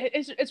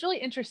it's really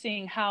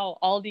interesting how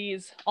all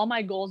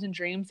my goals and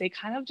dreams, they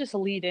kind of just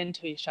lead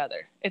into each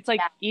other. It's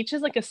each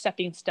is a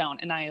stepping stone,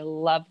 and I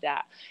love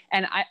that.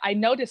 And I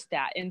noticed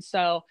that. And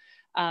so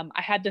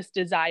I had this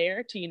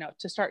desire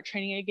to start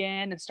training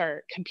again and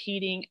start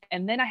competing.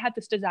 And then I had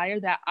this desire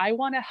that I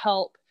want to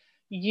help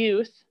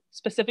youth,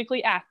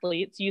 specifically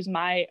athletes, use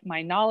my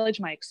knowledge,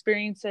 my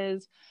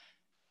experiences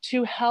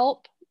to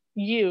help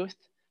youth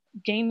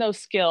gain those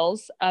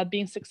skills of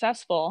being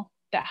successful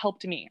that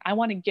helped me. I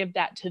want to give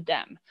that to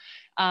them.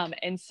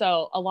 And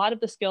so a lot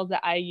of the skills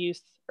that I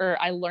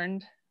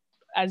learned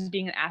as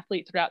being an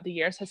athlete throughout the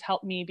years has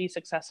helped me be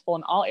successful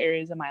in all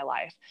areas of my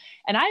life.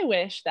 And I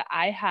wish that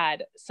I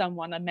had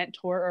someone, a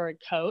mentor or a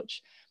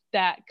coach,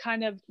 that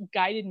kind of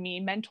guided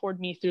me, mentored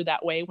me through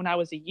that way when I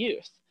was a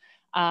youth.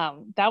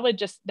 That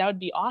would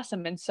be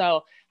awesome. And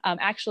so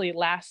actually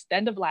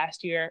end of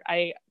last year,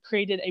 I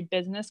created a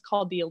business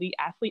called the Elite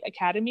Athlete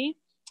Academy.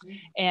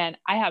 And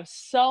I have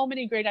so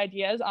many great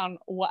ideas on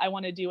what I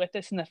want to do with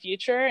this in the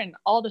future and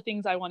all the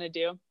things I want to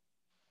do.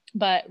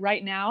 But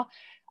right now,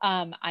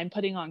 I'm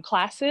putting on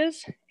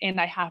classes, and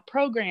I have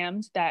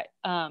programs that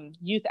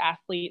youth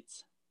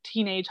athletes,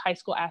 teenage high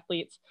school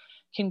athletes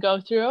can go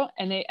through,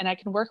 and I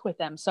can work with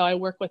them. So I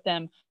work with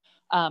them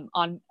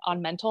on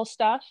mental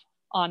stuff,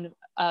 on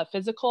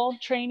physical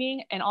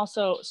training, and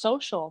also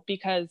social,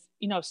 because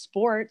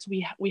sports,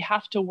 we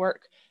have to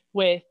work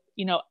with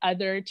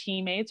other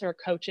teammates or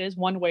coaches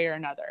one way or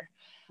another.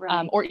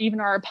 Right. Or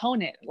even our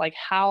opponent.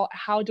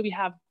 How do we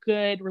have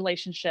good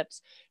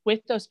relationships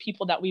with those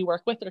people that we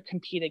work with or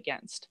compete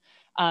against?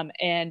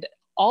 And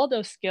all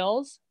those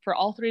skills for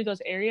all 3 of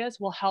those areas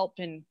will help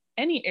in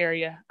any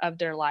area of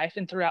their life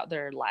and throughout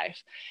their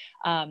life.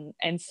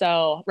 And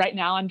so right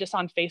now I'm just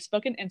on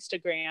Facebook and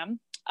Instagram.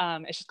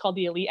 It's just called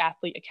the Elite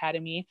Athlete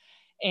Academy.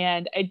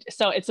 And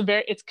so it's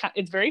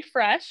very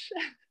fresh.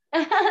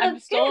 I'm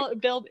That's good.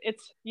 still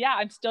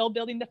I'm still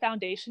building the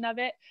foundation of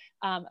it.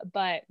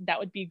 But that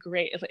would be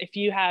great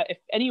if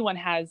anyone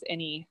has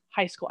any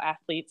high school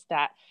athletes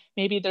that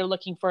maybe they're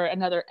looking for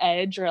another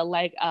edge or a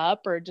leg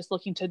up, or just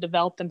looking to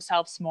develop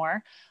themselves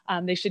more.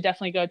 They should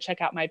definitely go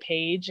check out my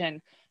page.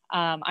 And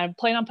I'm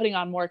planning on putting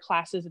on more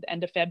classes at the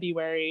end of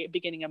February,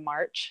 beginning of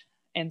March.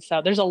 And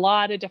so there's a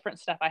lot of different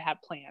stuff I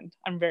have planned.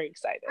 I'm very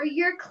excited. Are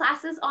your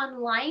classes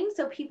online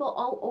so people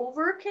all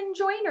over can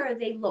join, or are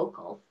they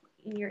local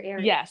in your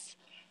area? Yes.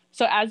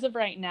 So as of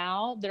right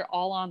now, they're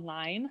all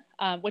online,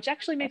 which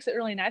actually makes it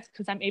really nice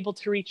because I'm able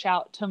to reach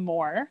out to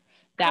more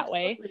that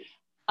way.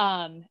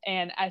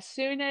 And as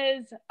soon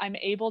as I'm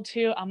able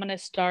to, I'm going to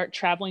start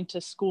traveling to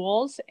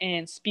schools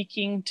and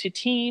speaking to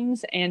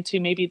teams and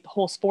to maybe the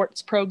whole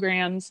sports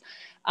programs.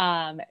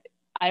 I'm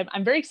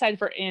very excited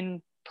for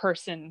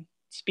in-person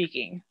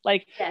speaking.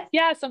 Like, Yes.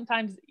 yeah,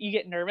 sometimes you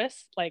get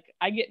nervous. Like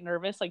I get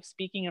nervous, like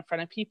speaking in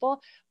front of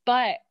people,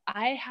 but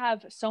I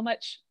have so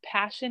much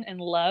passion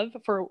and love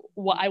for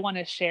what I want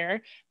to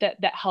share that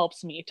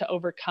helps me to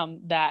overcome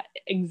that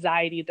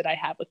anxiety that I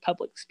have with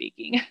public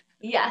speaking.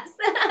 Yes.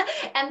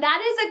 And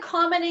that is a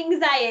common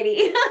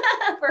anxiety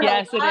for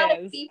Yes, a lot it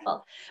of is.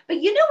 people.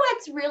 But you know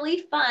what's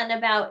really fun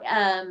about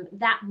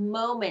that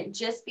moment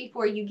just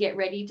before you get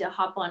ready to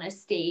hop on a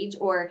stage,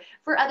 or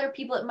for other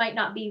people, it might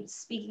not be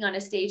speaking on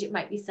a stage, it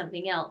might be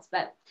something else.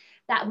 But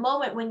that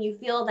moment when you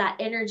feel that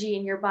energy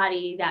in your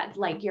body, that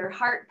like your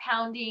heart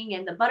pounding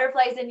and the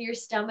butterflies in your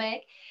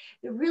stomach,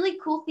 the really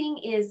cool thing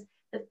is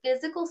the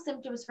physical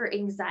symptoms for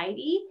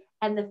anxiety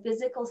and the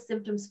physical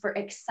symptoms for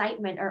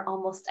excitement are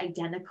almost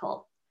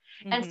identical.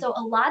 Mm-hmm. And so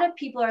a lot of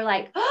people are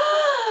like,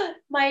 oh,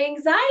 my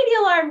anxiety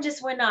alarm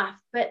just went off.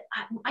 But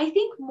I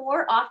think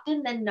more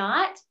often than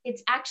not,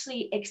 it's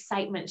actually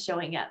excitement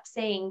showing up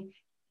saying,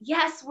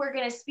 yes, we're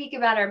going to speak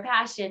about our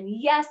passion.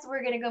 Yes,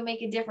 we're going to go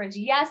make a difference.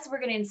 Yes, we're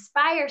going to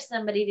inspire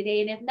somebody today.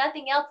 And if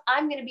nothing else,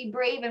 I'm going to be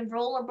brave and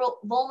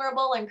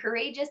vulnerable and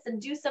courageous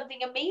and do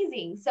something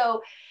amazing.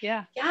 So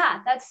yeah,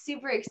 that's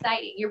super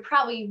exciting. You're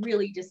probably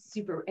really just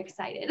super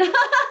excited.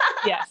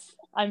 Yes,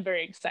 I'm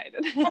very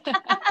excited.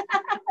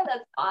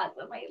 That's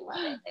awesome. I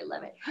love it. I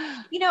love it.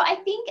 You know, I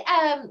think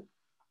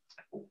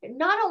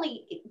not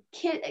only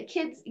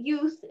kids,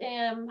 youth,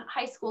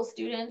 high school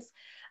students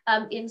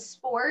in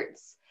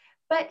sports,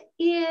 but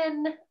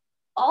in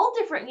all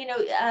different,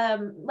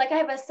 like I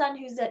have a son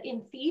who's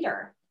in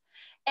theater.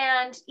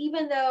 And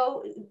even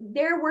though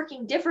they're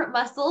working different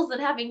muscles and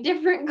having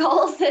different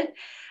goals, and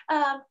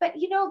but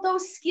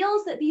those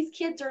skills that these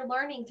kids are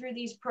learning through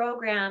these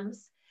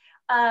programs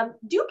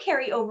do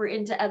carry over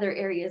into other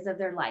areas of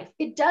their life.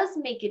 It does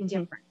make a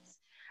difference.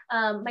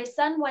 My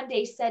son one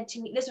day said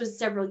to me, this was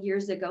several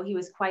years ago, he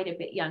was quite a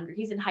bit younger.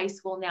 He's in high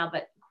school now,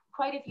 but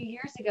quite a few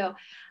years ago,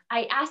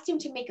 I asked him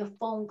to make a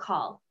phone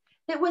call.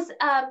 It was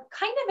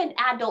kind of an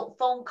adult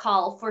phone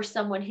call for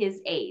someone his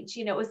age.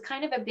 It was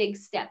kind of a big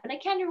step. And I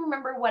can't even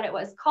remember what it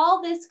was.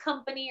 Call this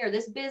company or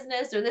this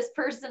business or this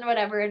person or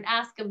whatever and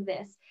ask them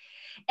this.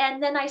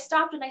 And then I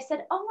stopped and I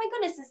said, oh my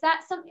goodness, is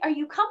that something, are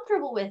you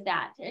comfortable with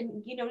that?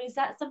 And, is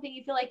that something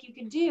you feel like you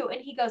can do?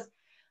 And he goes,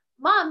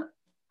 Mom,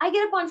 I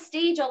get up on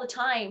stage all the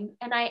time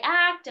and I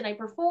act and I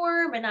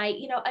perform and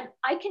and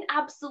I can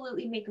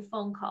absolutely make a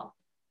phone call.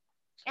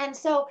 And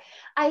so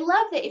I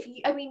love that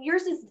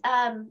yours is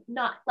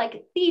not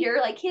like theater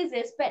like his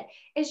is, but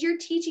as you're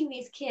teaching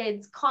these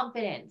kids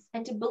confidence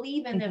and to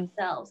believe in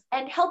themselves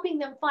and helping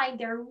them find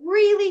their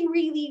really,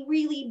 really,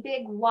 really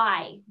big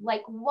why,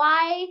 like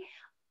why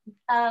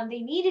they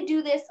need to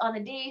do this on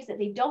the days that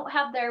they don't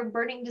have their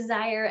burning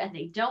desire and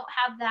they don't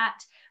have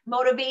that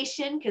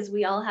motivation, because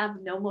we all have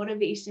no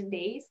motivation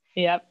days.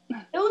 Yep.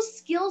 Those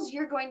skills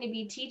you're going to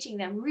be teaching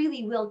them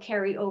really will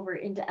carry over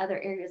into other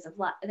areas of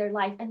their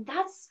life. And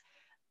that's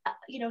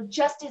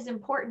just as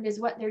important as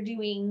what they're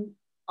doing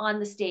on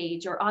the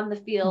stage or on the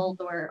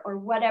field or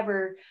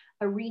whatever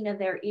arena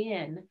they're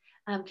in,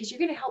 because you're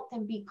going to help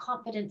them be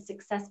confident,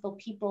 successful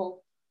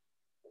people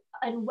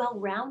and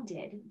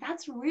well-rounded.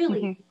 That's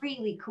really,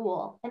 really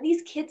cool. And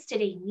these kids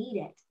today need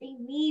it. They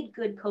need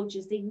good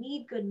coaches. They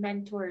need good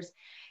mentors.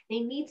 They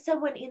need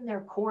someone in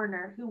their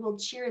corner who will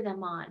cheer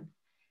them on.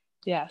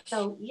 Yes.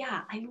 So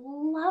yeah, I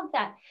love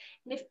that.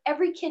 And if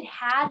every kid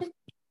had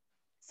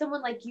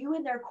someone like you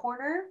in their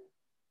corner,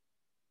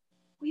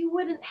 we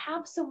wouldn't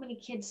have so many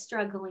kids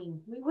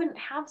struggling. We wouldn't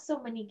have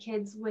so many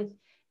kids with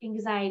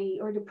anxiety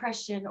or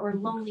depression or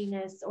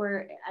loneliness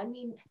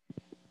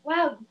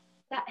wow,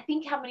 I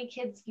think how many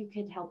kids you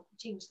could help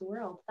change the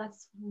world.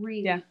 That's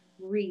really,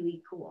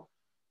 really cool.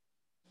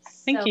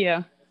 Thank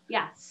you.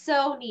 Yeah,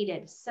 so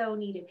needed, so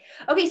needed.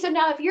 Okay, so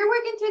now if you're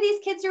working through these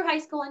kids through high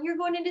school and you're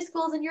going into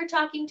schools and you're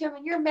talking to them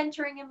and you're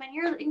mentoring them and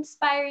you're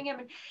inspiring them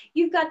and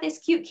you've got this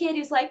cute kid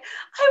who's like,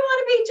 I want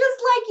to be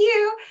just like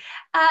you.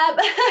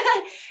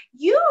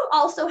 You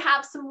also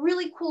have some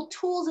really cool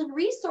tools and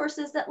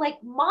resources that,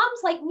 like, moms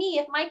like me,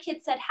 if my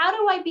kid said, how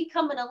do I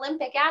become an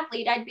Olympic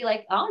athlete? I'd be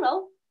like, I don't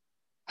know.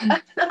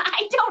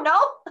 I don't know.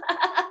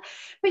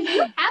 But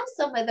you have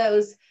some of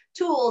those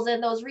tools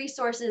and those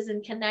resources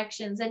and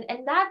connections. And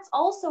that's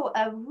also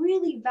a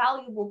really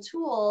valuable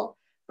tool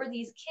for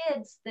these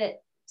kids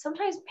that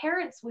sometimes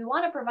parents, we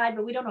want to provide,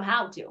 but we don't know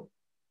how to.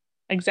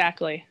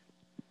 Exactly.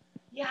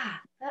 Yeah,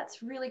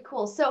 that's really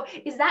cool. So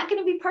is that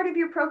going to be part of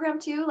your program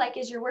too? Like,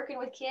 as you're working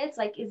with kids,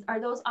 like, are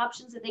those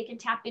options that they can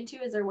tap into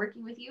as they're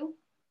working with you?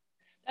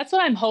 That's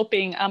what I'm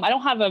hoping. I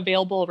don't have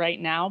available right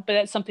now, but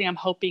that's something I'm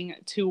hoping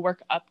to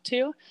work up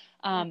to.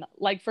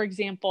 Like, for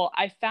example,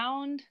 I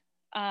found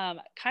kind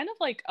of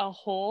like a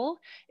hole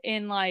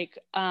in like,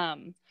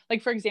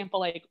 for example,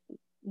 like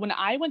when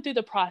I went through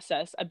the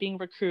process of being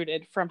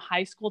recruited from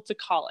high school to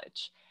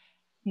college,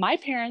 my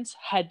parents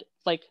had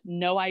like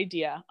no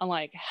idea on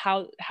like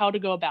how to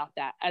go about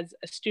that as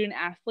a student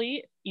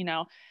athlete, you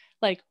know,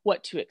 like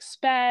what to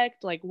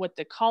expect, like what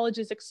the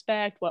colleges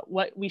expect,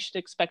 what we should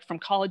expect from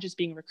colleges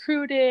being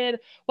recruited,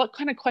 what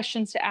kind of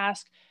questions to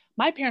ask.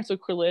 My parents were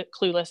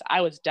clueless.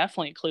 I was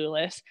definitely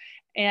clueless.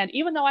 And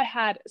even though I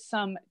had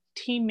some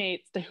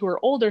teammates who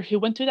were older who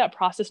went through that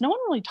process, no one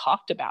really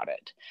talked about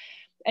it.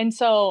 And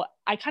so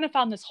I kind of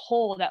found this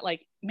hole that,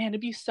 like, man,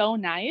 it'd be so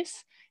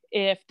nice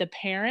if the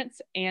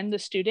parents and the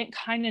student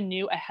kind of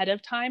knew ahead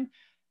of time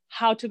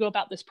how to go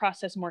about this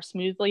process more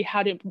smoothly,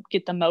 how to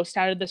get the most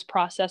out of this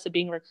process of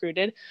being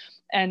recruited.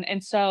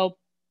 And so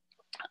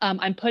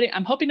I'm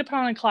hoping to put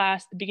on a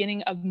class the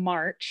beginning of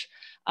March.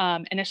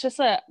 And it's just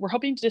we're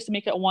hoping to just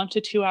make it a 1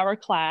 to 2 hour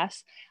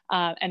class.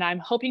 And I'm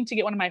hoping to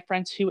get one of my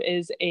friends who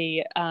is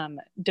a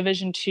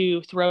Division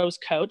II throws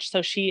coach.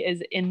 So she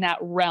is in that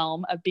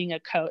realm of being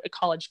a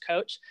college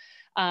coach.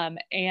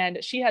 And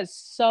she has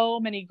so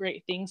many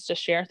great things to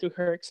share through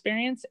her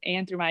experience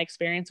and through my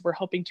experience. We're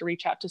hoping to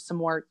reach out to some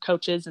more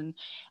coaches and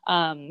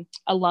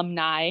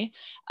alumni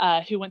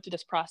who went through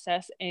this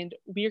process. And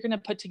we are going to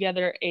put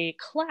together a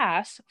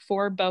class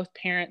for both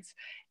parents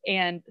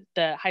and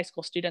the high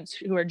school students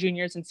who are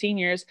juniors and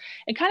seniors,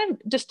 and kind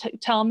of just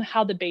tell them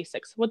what the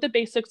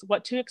basics,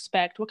 what to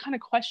expect, what kind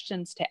of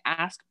questions to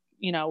ask,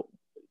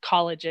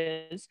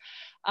 colleges.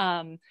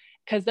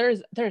 Because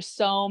there's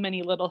so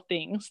many little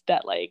things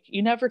that, like,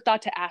 you never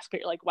thought to ask, but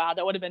you're like, wow,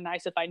 that would have been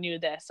nice if I knew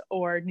this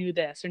or knew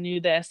this or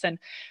knew this. And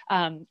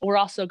we're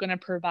also going to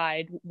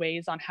provide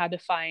ways on how to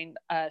find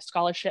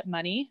scholarship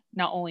money,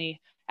 not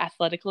only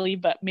athletically,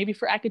 but maybe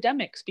for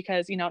academics,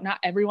 because not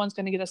everyone's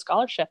going to get a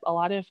scholarship. A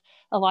lot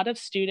of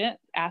student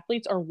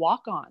athletes are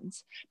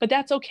walk-ons, but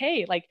that's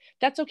okay. Like,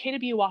 that's okay to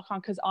be a walk-on,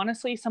 because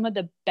honestly, some of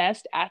the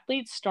best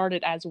athletes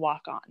started as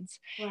walk-ons.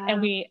 Wow.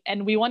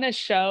 And we want to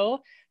show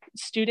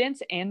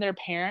students and their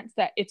parents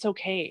that it's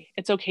okay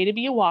to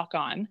be a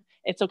walk-on.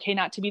 It's okay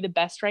not to be the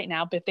best right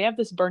now, but if they have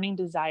this burning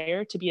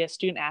desire to be a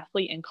student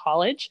athlete in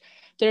college,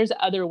 there's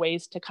other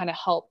ways to kind of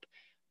help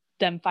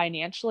them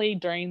financially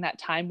during that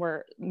time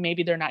where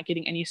maybe they're not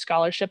getting any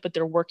scholarship, but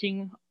they're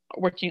working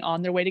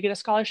on their way to get a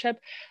scholarship.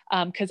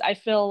 Because I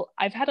feel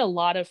I've had a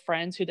lot of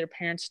friends who their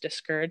parents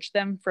discouraged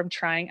them from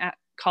trying at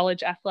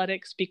college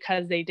athletics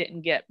because they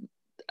didn't get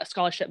a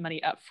scholarship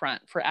money up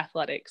front for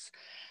athletics.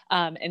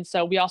 And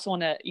so we also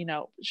want to,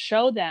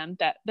 show them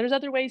that there's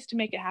other ways to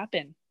make it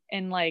happen.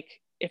 And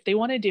like, if they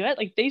want to do it,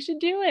 like, they should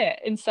do it.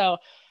 And so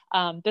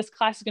this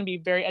class is going to be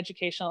very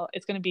educational.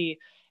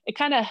 It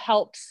kind of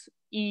helps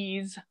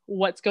ease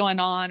what's going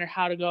on or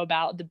how to go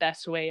about the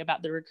best way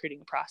about the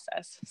recruiting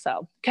process.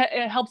 So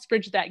it helps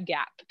bridge that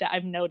gap that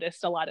I've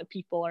noticed a lot of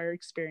people are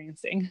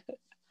experiencing.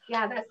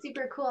 Yeah, that's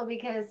super cool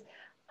because,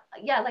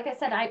 yeah, like I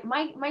said,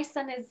 my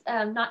son is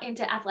not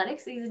into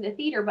athletics, he's into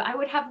theater, but I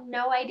would have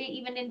no idea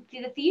even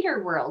into the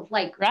theater world.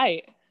 Like,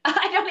 right.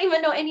 I don't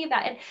even know any of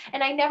that.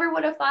 And I never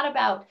would have thought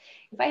about,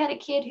 if I had a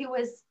kid who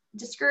was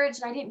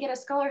discouraged and I didn't get a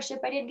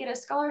scholarship,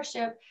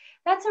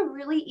 that's a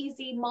really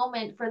easy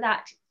moment for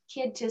that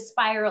kid to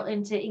spiral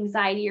into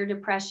anxiety or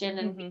depression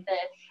and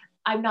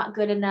I'm not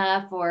good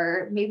enough,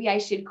 or maybe I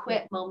should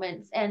quit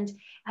moments. And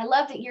I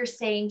love that you're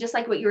saying, just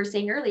like what you were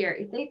saying earlier,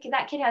 if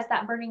that kid has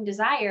that burning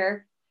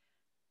desire,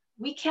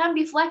 we can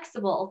be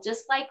flexible.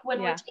 Just like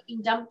when we're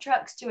taking dump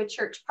trucks to a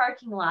church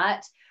parking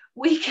lot,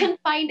 we can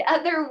find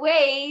other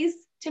ways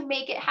to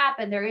make it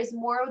happen. There is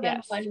more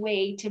than one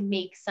way to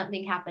make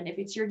something happen. If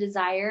it's your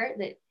desire,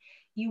 that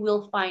you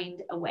will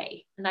find a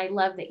way. And I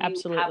love that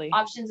you have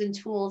options and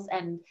tools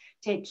and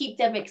to keep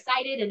them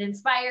excited and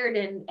inspired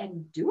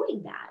and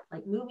doing that,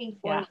 like moving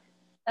forward.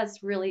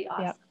 That's really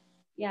awesome.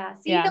 Yeah.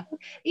 See,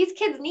 these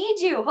kids need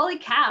you. Holy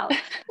cow.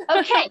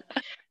 Okay.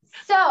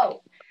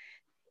 So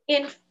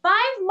in 5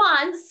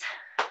 months,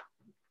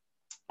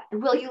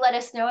 will you let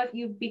us know if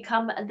you've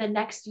become the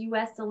next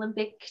U.S.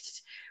 Olympic?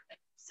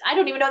 I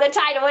don't even know the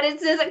title. What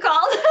is it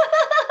called?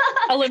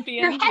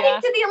 Olympian. You're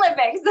heading to the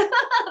Olympics.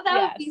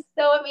 That would be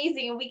so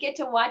amazing. And we get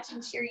to watch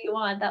and cheer you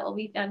on. That will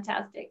be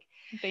fantastic.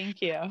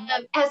 Thank you.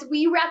 As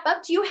we wrap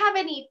up, do you have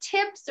any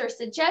tips or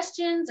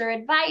suggestions or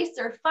advice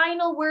or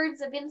final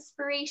words of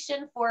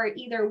inspiration for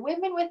either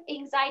women with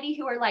anxiety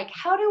who are like,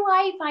 how do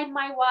I find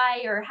my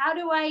why? Or how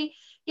do I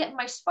get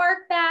my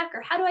spark back?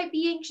 Or how do I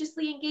be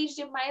anxiously engaged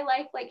in my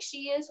life like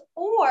she is?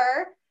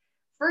 Or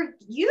for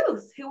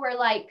youth who are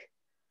like,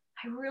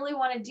 I really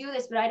want to do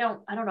this, but I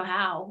don't know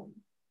how.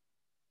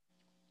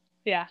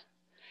 Yeah.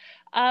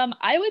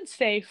 I would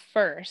say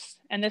first,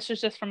 and this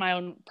is just from my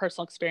own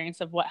personal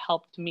experience of what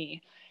helped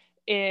me,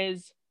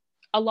 is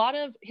a lot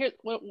of here.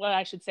 What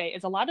I should say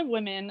is a lot of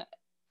women,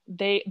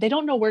 they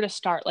don't know where to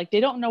start. Like they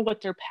don't know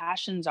what their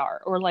passions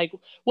are or like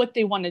what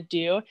they want to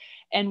do.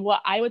 And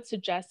what I would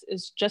suggest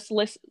is just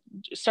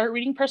start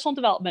reading personal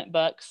development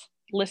books,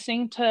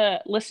 listening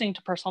to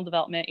personal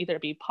development, either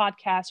it be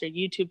podcasts or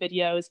YouTube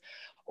videos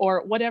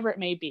or whatever it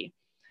may be.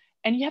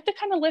 And you have to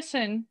kind of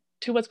listen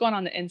to what's going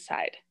on the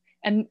inside,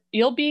 and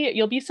you'll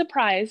be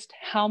surprised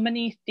how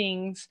many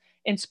things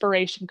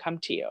inspiration come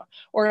to you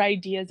or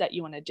ideas that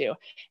you want to do.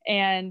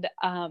 And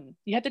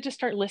you have to just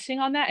start listening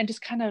on that and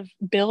just kind of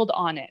build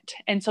on it.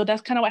 And so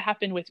that's kind of what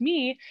happened with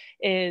me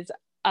is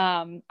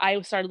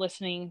I started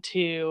listening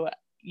to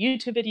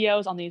YouTube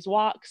videos on these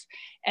walks,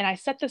 and I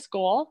set this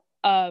goal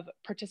of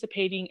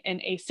participating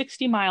in a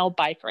 60-mile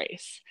bike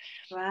race.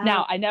 Wow.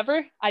 Now, I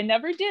never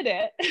did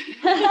it,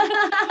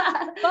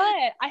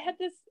 but I had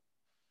this,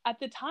 at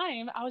the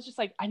time, I was just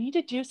like, I need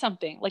to do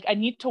something. Like I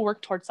need to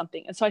work towards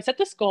something. And so I set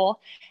this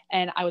goal,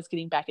 and I was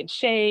getting back in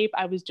shape.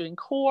 I was doing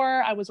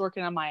core. I was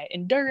working on my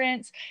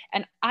endurance,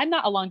 and I'm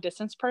not a long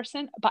distance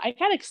person, but I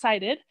got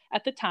excited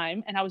at the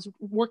time and I was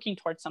working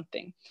towards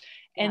something.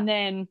 Yeah. And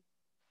then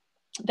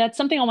that's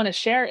something I want to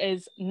share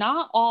is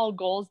not all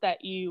goals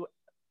that you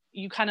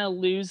kind of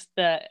lose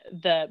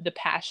the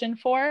passion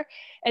for,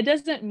 it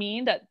doesn't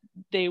mean that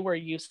they were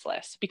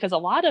useless, because a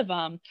lot of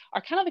them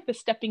are kind of like the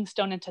stepping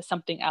stone into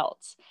something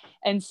else.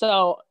 And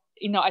so,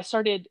 I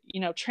started,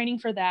 training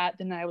for that.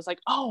 Then I was like,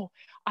 oh,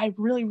 I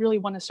really, really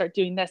want to start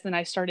doing this. And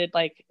I started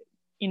like,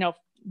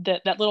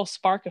 that little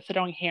spark of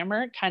throwing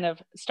hammer kind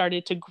of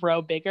started to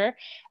grow bigger.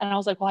 And I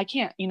was like, well, I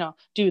can't,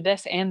 do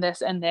this and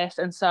this and this.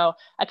 And so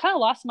I kind of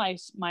lost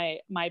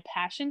my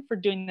passion for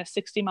doing the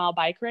 60-mile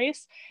bike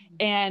race.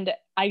 And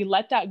I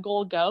let that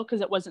goal go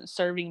because it wasn't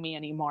serving me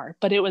anymore,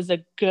 but it was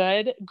a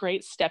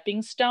great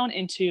stepping stone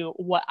into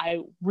what I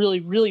really,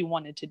 really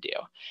wanted to do.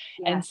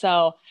 Yeah. And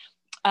so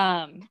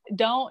I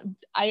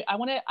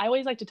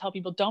always like to tell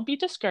people, don't be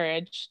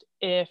discouraged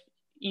if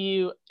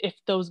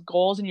those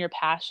goals and your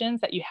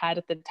passions that you had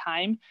at the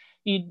time,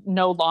 you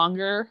no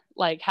longer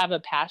like have a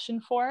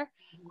passion for,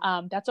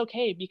 that's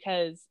okay,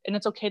 and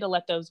it's okay to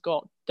let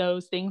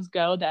those things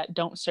go that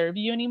don't serve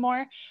you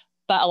anymore.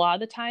 But a lot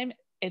of the time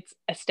it's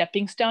a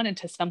stepping stone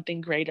into something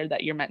greater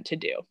that you're meant to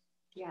do.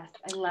 Yes.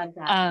 I love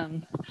that.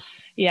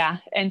 Yeah.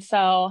 And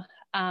so,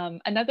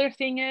 another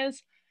thing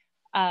is,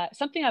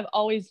 something I've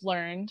always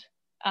learned,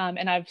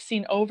 and I've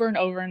seen over and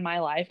over in my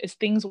life, is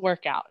things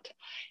work out.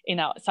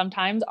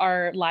 Sometimes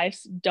our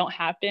lives don't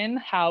happen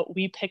how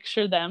we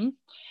picture them.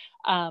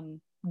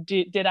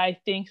 Did I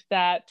think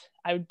that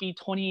I would be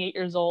 28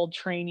 years old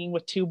training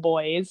with 2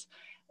 boys,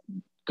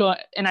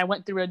 and I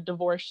went through a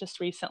divorce just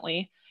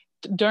recently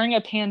during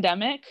a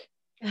pandemic?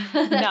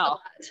 No,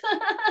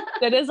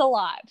 that is a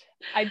lot.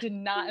 I did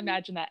not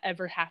imagine that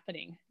ever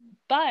happening,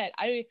 but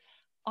I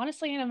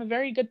honestly am in a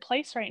very good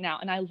place right now.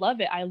 And I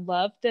love it. I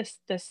love this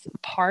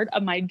part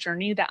of my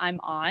journey that I'm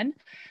on.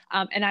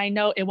 And I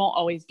know it won't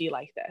always be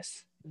like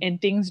this, and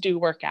things do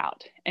work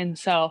out. And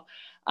so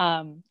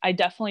I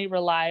definitely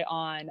rely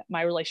on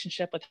my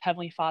relationship with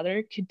Heavenly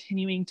Father,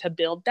 continuing to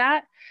build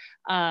that,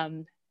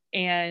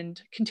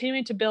 and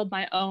continuing to build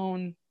my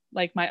own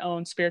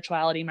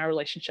spirituality, my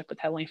relationship with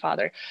Heavenly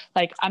Father.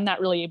 Like I'm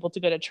not really able to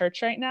go to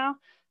church right now.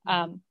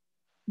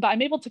 But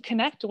I'm able to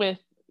connect with,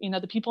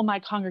 the people in my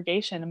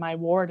congregation and my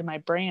ward and my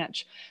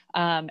branch.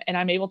 And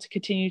I'm able to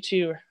continue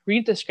to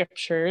read the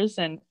scriptures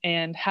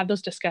and have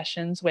those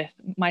discussions with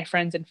my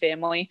friends and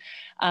family.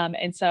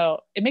 And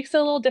so it makes it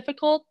a little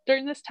difficult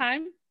during this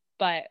time.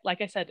 But like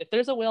I said, if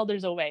there's a will,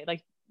 there's a way.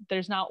 Like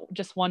there's not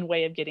just one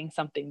way of getting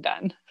something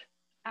done.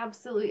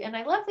 Absolutely. And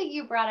I love that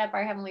you brought up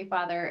our Heavenly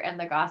Father and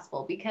the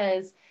gospel,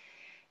 because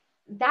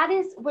that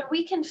is when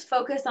we can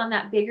focus on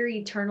that bigger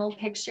eternal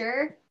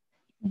picture.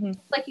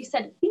 Like you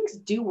said, things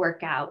do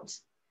work out.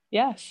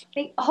 Yes.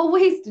 They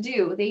always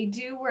do. They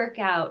do work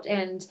out.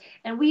 And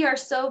we are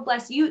so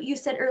blessed. You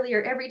said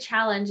earlier, every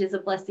challenge is a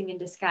blessing in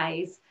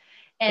disguise.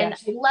 And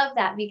yes. I love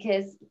that,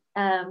 because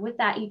with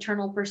that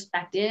eternal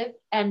perspective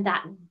and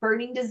that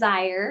burning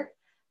desire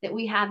that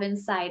we have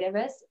inside of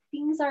us,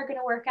 things are going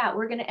to work out.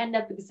 We're going to end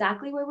up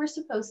exactly where we're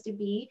supposed to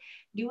be,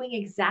 doing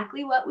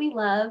exactly what we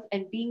love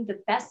and being the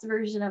best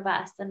version of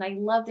us. And I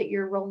love that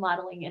you're role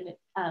modeling in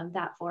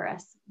that for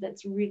us.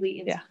 That's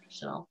really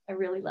inspirational. Yeah. I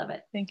really love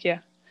it. Thank you.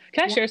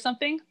 Can I share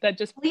something that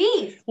just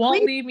please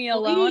leave me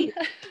alone?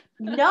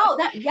 No,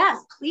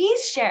 yes,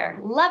 please share.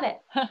 Love it.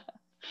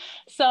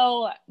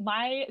 So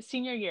my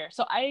senior year,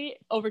 so I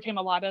overcame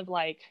a lot of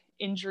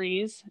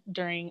injuries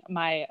during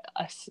my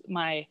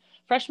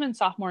freshman,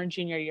 sophomore, and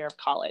junior year of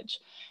college.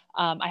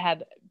 I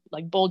had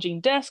bulging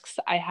discs.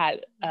 I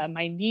had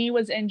my knee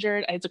was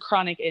injured. It's a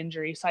chronic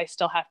injury, so I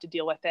still have to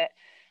deal with it.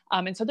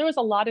 And so there was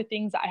a lot of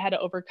things that I had to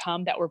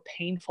overcome that were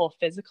painful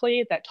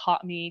physically that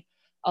taught me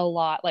a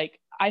lot.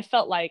 I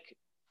felt like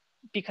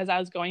because I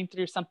was going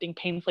through something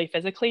painfully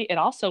physically, it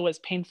also was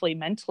painfully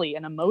mentally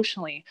and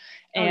emotionally.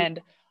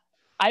 And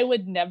I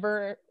would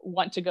never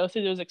want to go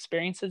through those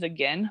experiences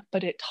again,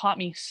 but it taught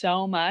me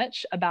so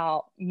much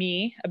about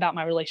me, about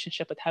my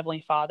relationship with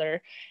Heavenly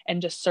Father,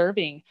 and just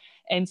serving.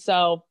 And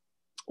so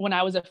when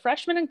I was a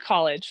freshman in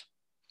college,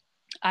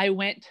 I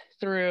went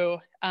through,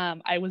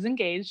 I was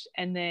engaged,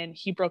 and then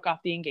he broke off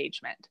the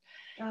engagement.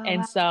 Oh,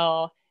 And wow.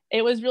 so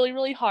it was really,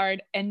 really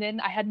hard. And then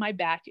I had my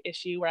back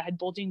issue where I had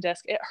bulging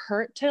disc. It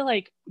hurt to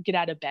like get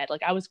out of bed.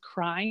 Like I was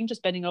crying,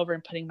 just bending over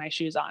and putting my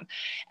shoes on.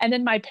 And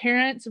then my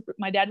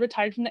dad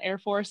retired from the Air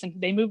Force and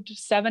they moved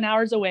 7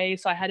 hours away.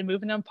 So I had to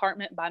move in an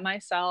apartment by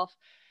myself,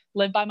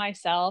 live by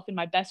myself. And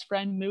my best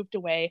friend moved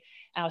away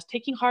and I was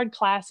taking hard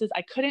classes.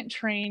 I couldn't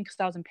train because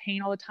I was in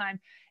pain all the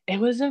time. It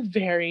was a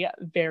very,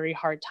 very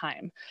hard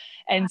time.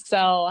 And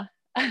so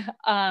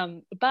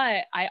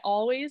but I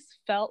always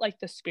felt like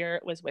the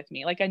Spirit was with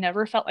me. Like I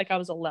never felt like I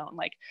was alone.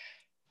 Like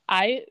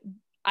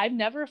I've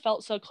never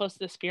felt so close to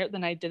the Spirit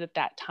than I did at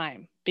that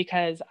time,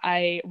 because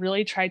I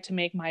really tried to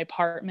make my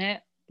apartment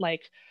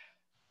like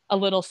a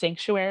little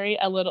sanctuary,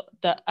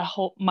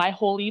 my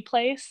holy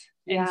place.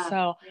 Yeah. And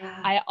so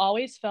I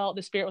always felt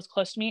the Spirit was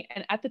close to me.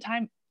 And at the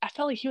time I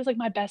felt like he was like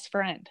my best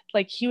friend.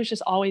 Like he was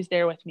just always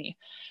there with me.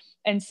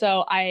 And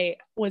so I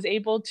was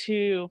able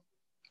to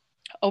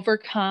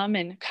overcome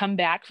and come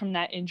back from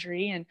that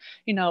injury, and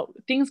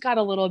things got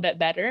a little bit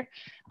better,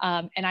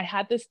 and I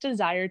had this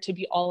desire to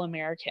be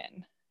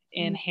All-American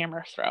in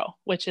hammer throw,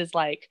 which is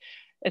like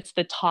it's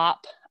the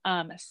top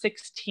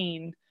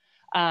 16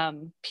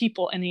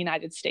 people in the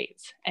United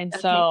States. And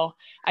so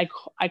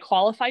I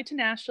qualified to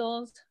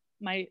nationals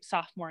my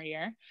sophomore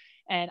year,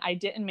 and I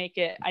didn't make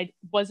it. I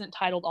wasn't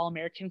titled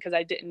All-American because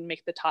I didn't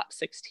make the top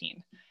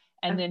 16.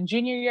 And then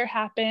junior year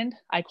happened,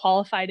 I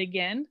qualified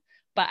again,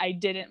 but I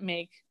didn't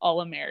make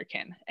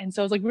All-American. And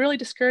so it was like really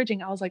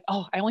discouraging. I was like,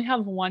 oh, I only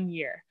have 1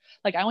 year.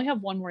 Like I only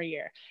have one more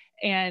year.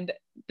 And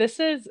this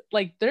is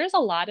like, there's a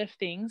lot of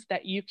things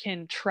that you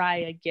can try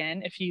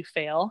again if you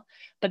fail.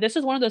 But this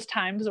is one of those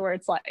times where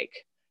it's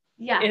like,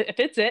 if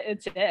it's it,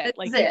 it's it.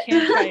 Like you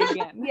can't try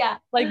again.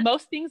 Like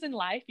most things in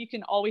life, you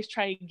can always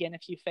try again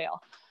if you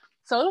fail.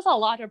 So it was a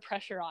lot of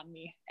pressure on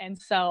me. And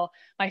so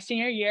my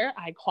senior year,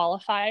 I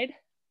qualified.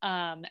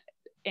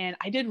 And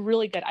I did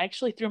really good. I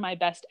actually threw my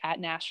best at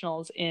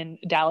nationals in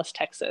Dallas,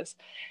 Texas.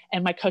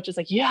 And my coach was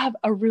like, you have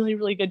a really,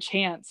 really good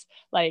chance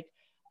like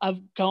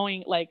of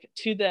going like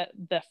to the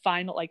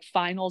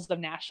finals of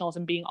nationals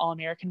and being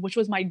All-American, which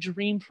was my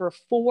dream for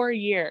 4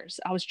 years.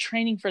 I was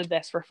training for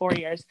this for 4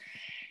 years.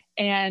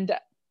 And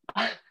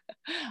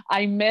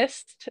I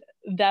missed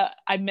the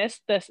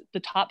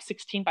top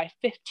 16 by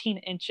 15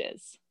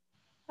 inches.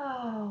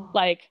 Oh.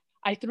 Like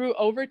I threw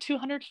over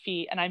 200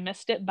 feet and I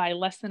missed it by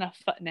less than 1.5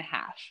 feet.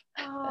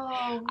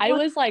 Oh, I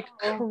was like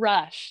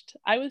crushed.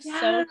 I was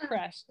so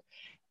crushed.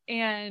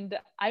 And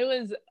I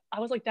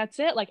was like, that's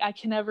it. Like I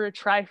can never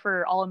try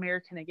for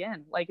All-American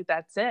again. Like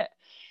that's it.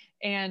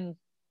 And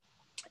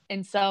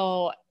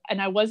so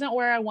I wasn't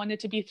where I wanted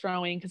to be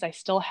throwing because I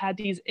still had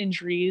these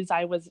injuries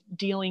I was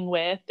dealing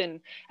with. And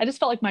I just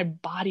felt like my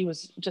body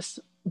was just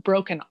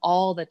broken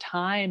all the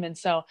time. And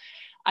so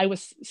I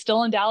was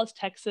still in Dallas,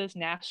 Texas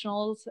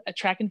nationals.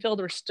 Track and field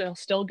were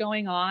still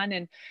going on.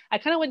 And I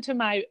kind of went to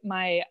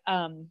my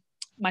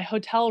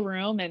hotel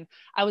room and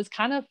I was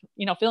kind of,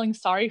 feeling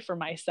sorry for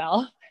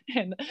myself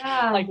and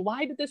like,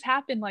 why did this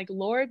happen? Like,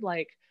 Lord,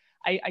 like,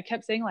 I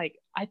kept saying like,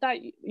 I thought,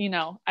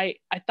 I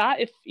thought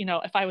if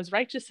I was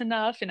righteous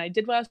enough and I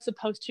did what I was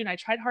supposed to, and I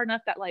tried hard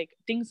enough that like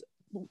things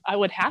I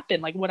would happen,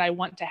 like what I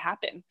want to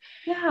happen.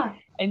 Yeah.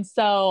 And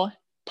so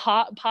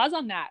pause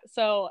on that.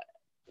 So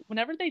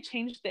whenever they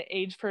changed the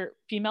age for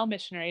female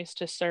missionaries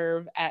to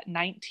serve at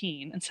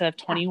 19 instead of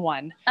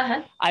 21,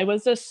 I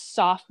was a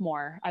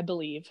sophomore, I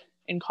believe,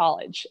 in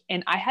college.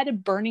 And I had a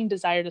burning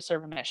desire to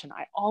serve a mission.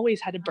 I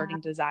always had a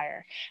burning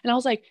desire. And I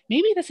was like,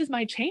 maybe this is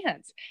my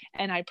chance.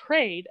 And I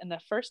prayed. And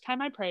the first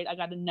time I prayed, I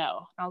got a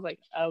no. And I was like,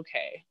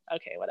 okay,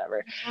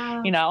 whatever.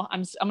 I'm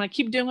going to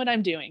keep doing what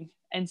I'm doing.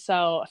 And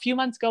so a few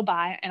months go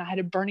by and I had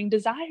a burning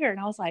desire and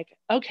I was like,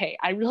 okay,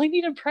 I really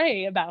need to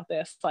pray about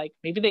this. Like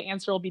maybe the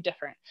answer will be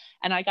different.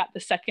 And I got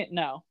the second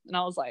no. And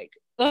I was like,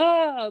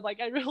 oh, like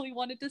I really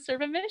wanted to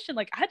serve a mission.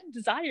 Like I had a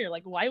desire.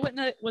 Like why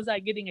was I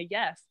getting a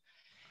yes?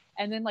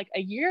 And then like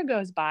a year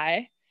goes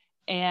by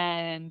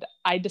and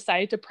I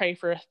decided to pray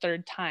for a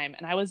third time.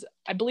 And I was,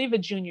 I believe, a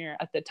junior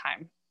at the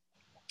time.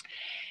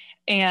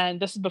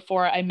 And this is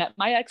before I met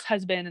my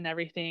ex-husband and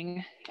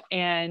everything.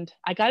 And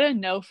I got a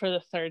no for the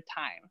third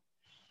time.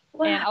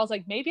 Wow. And I was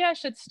like, maybe I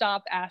should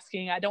stop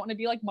asking. I don't want to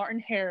be like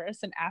Martin Harris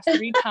and ask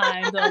 3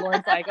 times. And the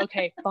Lord's like,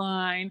 okay,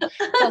 fine. So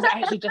I was like,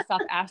 I should just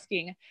stop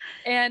asking.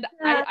 And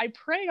I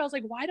prayed. I was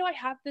like, why do I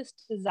have this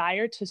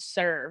desire to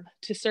serve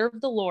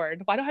the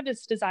Lord? Why do I have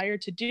this desire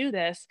to do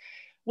this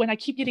when I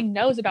keep getting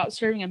no's about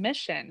serving a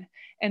mission?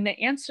 And the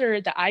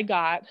answer that I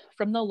got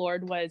from the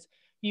Lord was,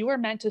 you are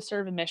meant to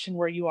serve a mission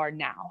where you are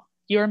now.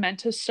 You are meant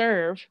to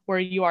serve where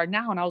you are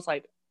now. And I was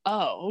like,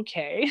 oh,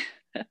 okay.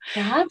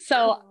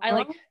 So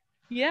cool.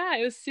 Yeah,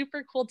 it was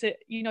super cool to,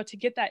 to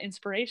get that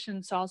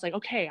inspiration. So I was like,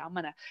 okay, I'm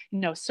going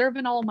to, serve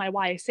in all of my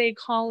YSA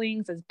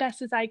callings as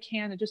best as I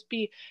can and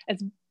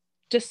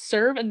just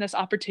serve in this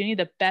opportunity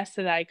the best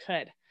that I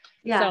could.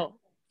 Yeah. So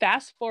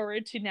fast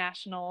forward to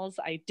nationals.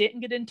 I didn't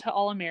get into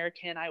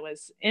All-American. I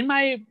was in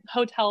my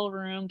hotel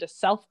room, just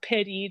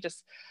self-pity,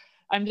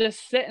 I'm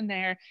just sitting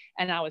there,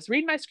 and I was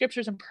reading my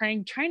scriptures and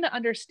praying, trying to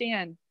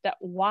understand that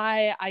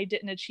why I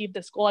didn't achieve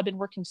this goal. I've been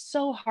working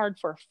so hard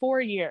for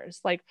 4 years.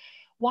 Like,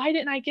 why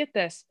didn't I get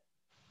this?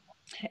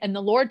 And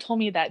the Lord told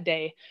me that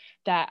day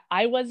that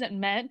I wasn't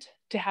meant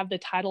to have the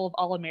title of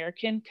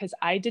All-American because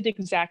I did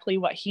exactly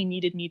what he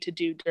needed me to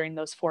do during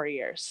those 4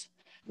 years,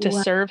 to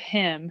Wow. serve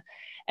him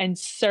and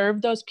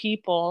serve those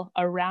people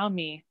around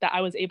me that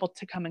I was able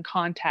to come in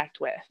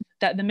contact with,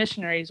 that the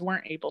missionaries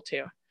weren't able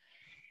to.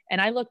 And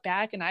I look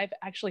back and I've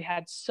actually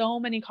had so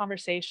many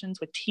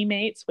conversations with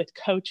teammates, with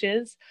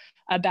coaches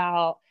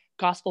about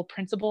gospel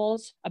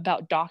principles,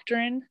 about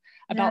doctrine,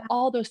 Yeah. about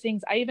all those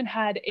things. I even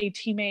had a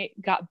teammate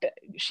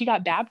she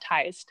got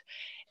baptized,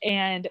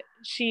 and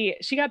she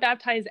got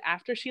baptized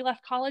after she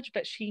left college,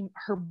 but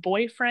her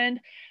boyfriend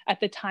at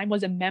the time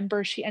was a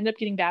member. She ended up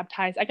getting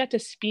baptized. I got to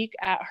speak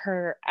at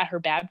her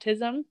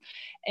baptism,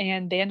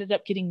 and they ended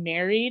up getting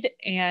married.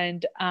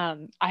 And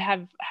I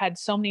have had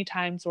so many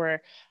times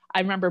where I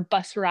remember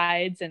bus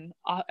rides and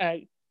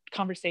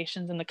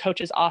conversations in the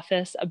coach's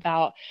office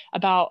about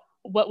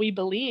what we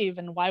believe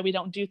and why we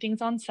don't do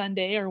things on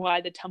Sunday or why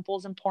the temple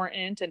is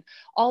important and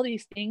all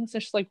these things.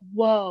 It's just like,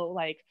 whoa,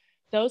 like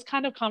those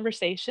kind of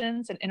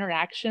conversations and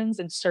interactions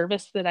and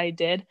service that I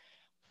did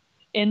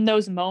in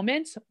those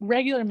moments,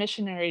 regular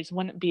missionaries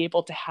wouldn't be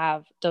able to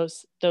have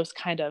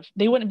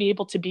they wouldn't be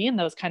able to be in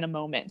those kind of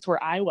moments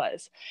where I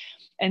was.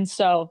 And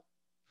so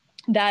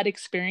that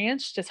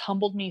experience just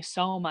humbled me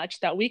so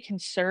much that we can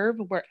serve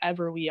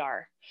wherever we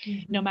are.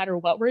 Mm-hmm. No matter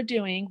what we're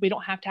doing, we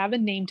don't have to have a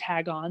name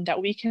tag on,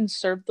 that we can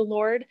serve the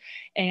Lord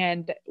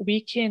and we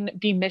can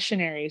be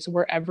missionaries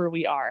wherever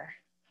we are.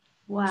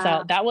 Wow.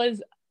 So that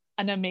was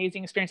an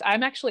amazing experience.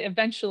 I'm actually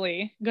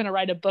eventually going to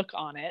write a book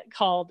on it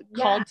called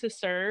Called to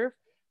Serve,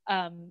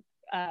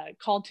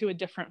 Called to a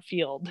Different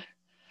Field.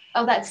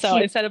 Oh, that's so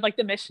cute. Instead of like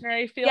the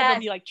missionary field, Yes.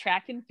 It'll be like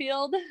track and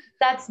field.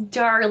 That's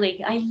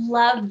darling. I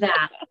love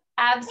that.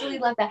 Absolutely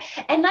love that.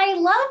 And I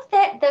love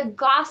that the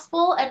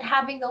gospel and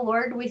having the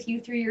Lord with you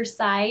through your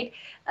side,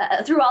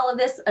 through all of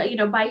this,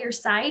 by your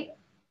side,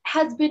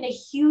 has been a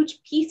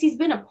huge piece. He's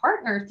been a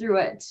partner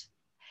through it.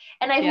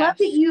 And I love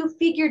that you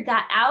figured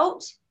that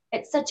out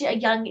at such a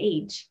young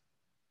age.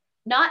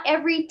 Not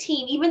every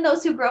teen, even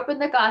those who grew up in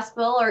the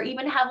gospel or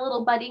even have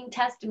little budding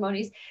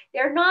testimonies,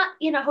 they're not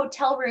in a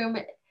hotel room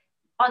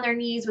on their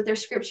knees with their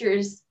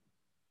scriptures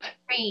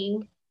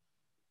praying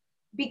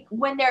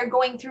when they're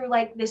going through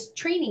like this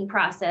training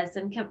process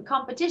and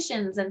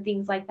competitions and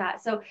things like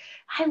that. So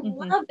I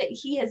love that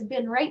he has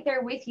been right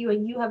there with you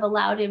and you have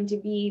allowed him to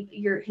be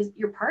a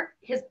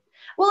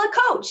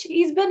coach.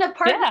 He's been a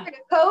partner and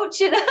a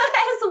coach as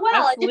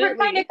well, Absolutely. A different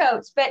kind of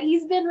coach, but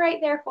he's been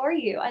right there for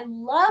you. I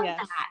love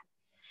that.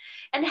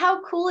 And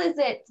how cool is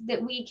it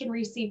that we can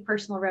receive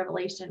personal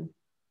revelation?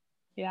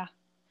 Yeah.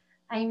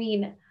 I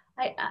mean,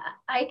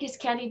 I just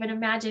can't even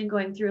imagine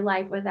going through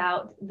life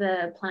without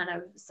the plan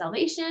of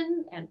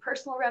salvation and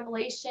personal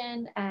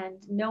revelation and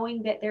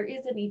knowing that there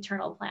is an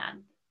eternal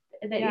plan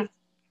that is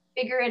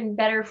bigger and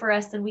better for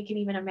us than we can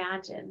even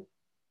imagine.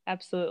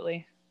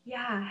 Absolutely.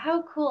 Yeah,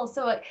 how cool.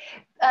 So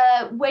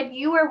when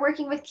you are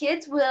working with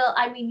kids,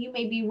 you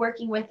may be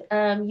working with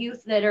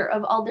youth that are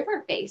of all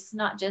different faiths,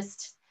 not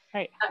just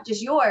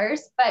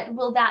yours, but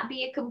will that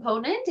be a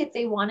component if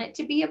they want it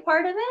to be a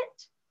part of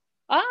it?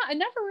 I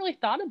never really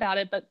thought about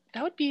it, but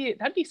that'd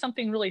be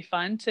something really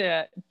fun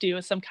to do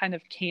as some kind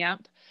of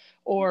camp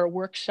or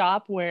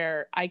workshop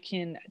where I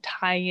can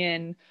tie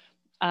in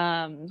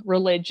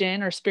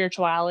religion or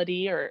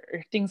spirituality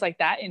or things like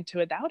that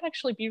into it. That would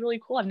actually be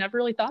really cool. I've never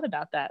really thought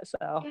about that.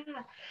 So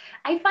yeah,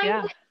 I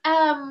find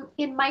that,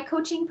 in my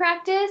coaching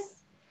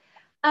practice,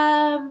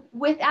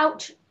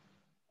 without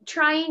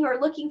trying or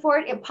looking for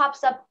it, it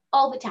pops up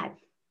all the time.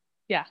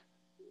 Yeah.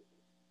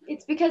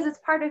 It's because it's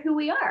part of who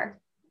we are.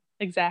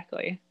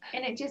 Exactly.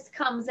 And it just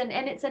comes and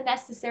it's a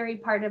necessary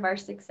part of our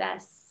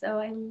success. So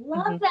I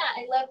love that.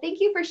 Thank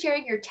you for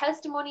sharing your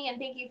testimony and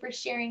thank you for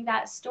sharing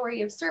that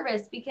story of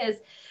service, because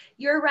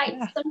you're right.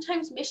 Yeah.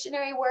 Sometimes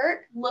missionary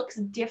work looks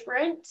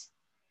different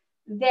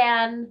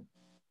than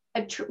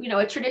a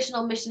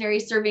traditional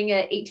missionary serving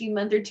an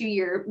 18-month or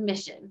 2-year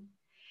mission.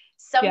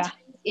 Sometimes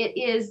it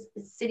is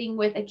sitting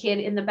with a kid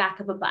in the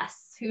back of a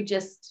bus who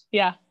just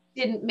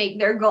didn't make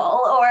their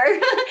goal or,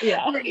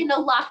 or in a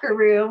locker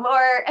room,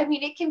 or,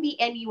 it can be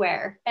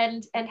anywhere.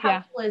 And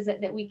how cool is it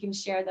that we can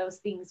share those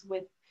things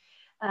with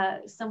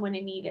someone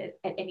in need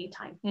at any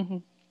time,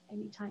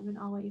 anytime and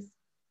always.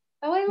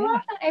 Oh, I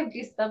love that. I have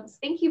goosebumps.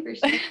 Thank you for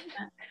sharing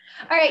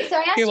that. All right. So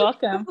I asked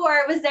you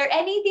before, was there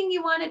anything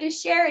you wanted to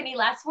share? Any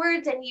last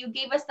words? And you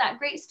gave us that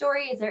great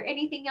story. Is there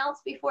anything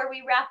else before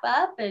we wrap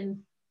up?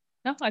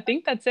 No, I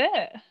think that's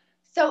it.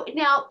 So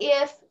now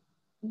if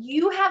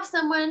you have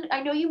someone,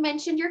 I know you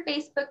mentioned your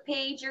Facebook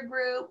page, your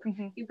group,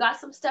 you've got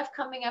some stuff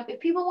coming up. If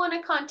people want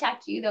to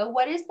contact you though,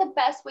 what is the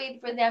best way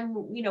for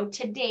them, you know,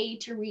 today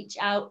to reach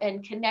out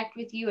and connect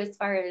with you as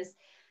far as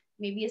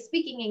maybe a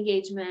speaking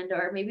engagement,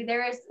 or maybe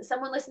there is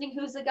someone listening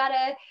who's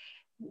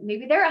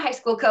maybe they're a high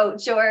school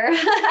coach or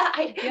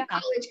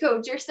college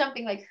coach or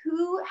something, like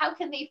how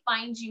can they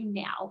find you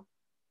now?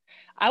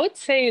 I would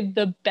say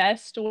the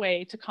best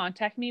way to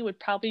contact me would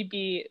probably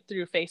be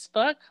through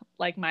Facebook,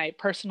 like my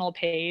personal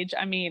page.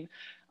 I mean,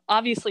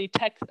 obviously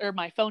text or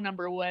my phone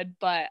number would,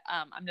 but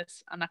I'm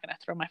not going to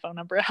throw my phone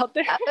number out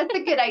there. That's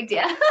a good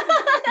idea.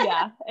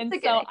 Yeah. And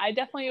so I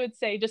definitely would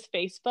say just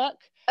Facebook.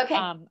 Okay.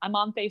 I'm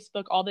on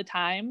Facebook all the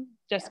time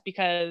just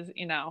because,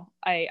 you know,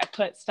 I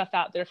put stuff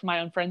out there for my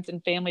own friends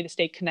and family to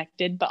stay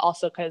connected, but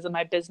also because of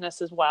my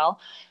business as well.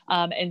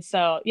 And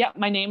so, yeah,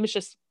 my name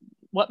is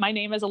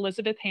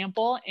Elizabeth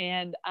Hampel,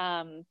 and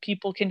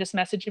people can just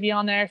message me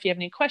on there if you have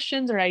any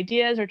questions or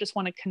ideas or just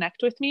want to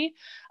connect with me.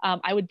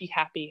 I would be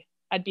happy.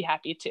 I'd be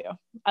happy to.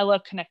 I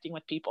love connecting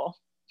with people.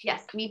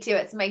 Yes, me too.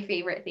 It's my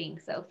favorite thing.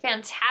 So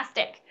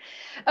fantastic.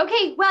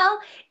 Okay. Well,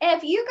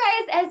 if you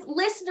guys, as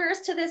listeners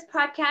to this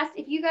podcast,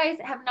 if you guys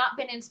have not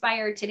been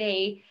inspired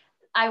today,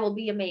 I will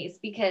be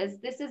amazed, because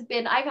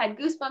I've had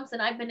goosebumps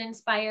and I've been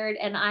inspired,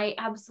 and I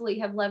absolutely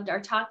have loved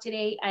our talk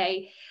today.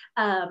 I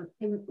have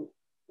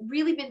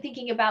really been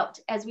thinking about,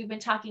 as we've been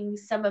talking,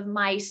 some of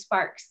my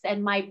sparks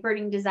and my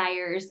burning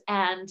desires,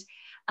 and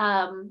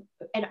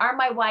are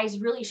my whys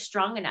really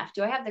strong enough?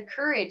 Do I have the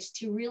courage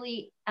to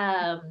really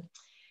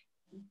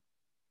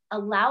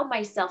allow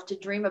myself to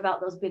dream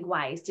about those big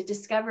whys, to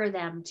discover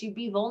them, to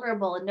be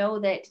vulnerable and know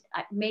that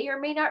I may or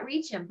may not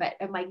reach them, but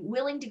am I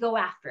willing to go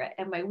after it?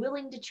 Am I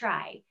willing to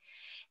try?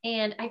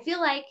 And I feel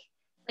like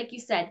you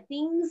said,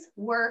 things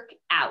work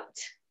out.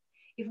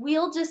 If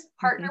we'll just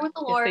partner with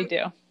the Lord, yes, they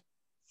do.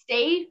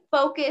 Stay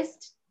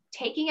focused,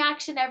 taking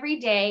action every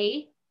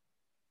day,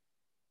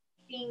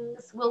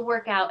 things will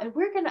work out, and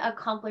we're going to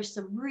accomplish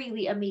some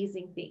really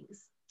amazing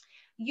things.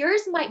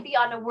 Yours might be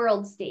on a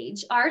world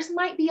stage. Ours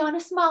might be on a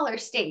smaller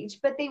stage,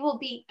 but they will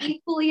be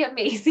equally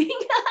amazing.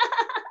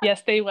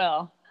 Yes, they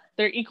will.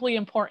 They're equally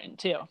important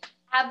too.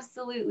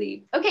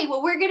 Absolutely. Okay,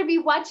 well, we're going to be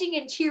watching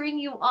and cheering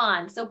you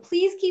on. So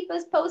please keep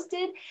us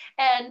posted,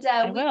 and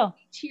we will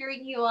be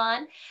cheering you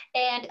on.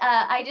 And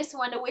I just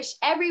want to wish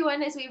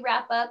everyone, as we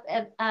wrap up,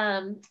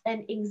 an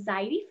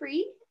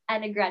anxiety-free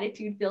and a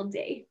gratitude-filled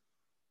day.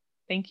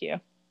 Thank you.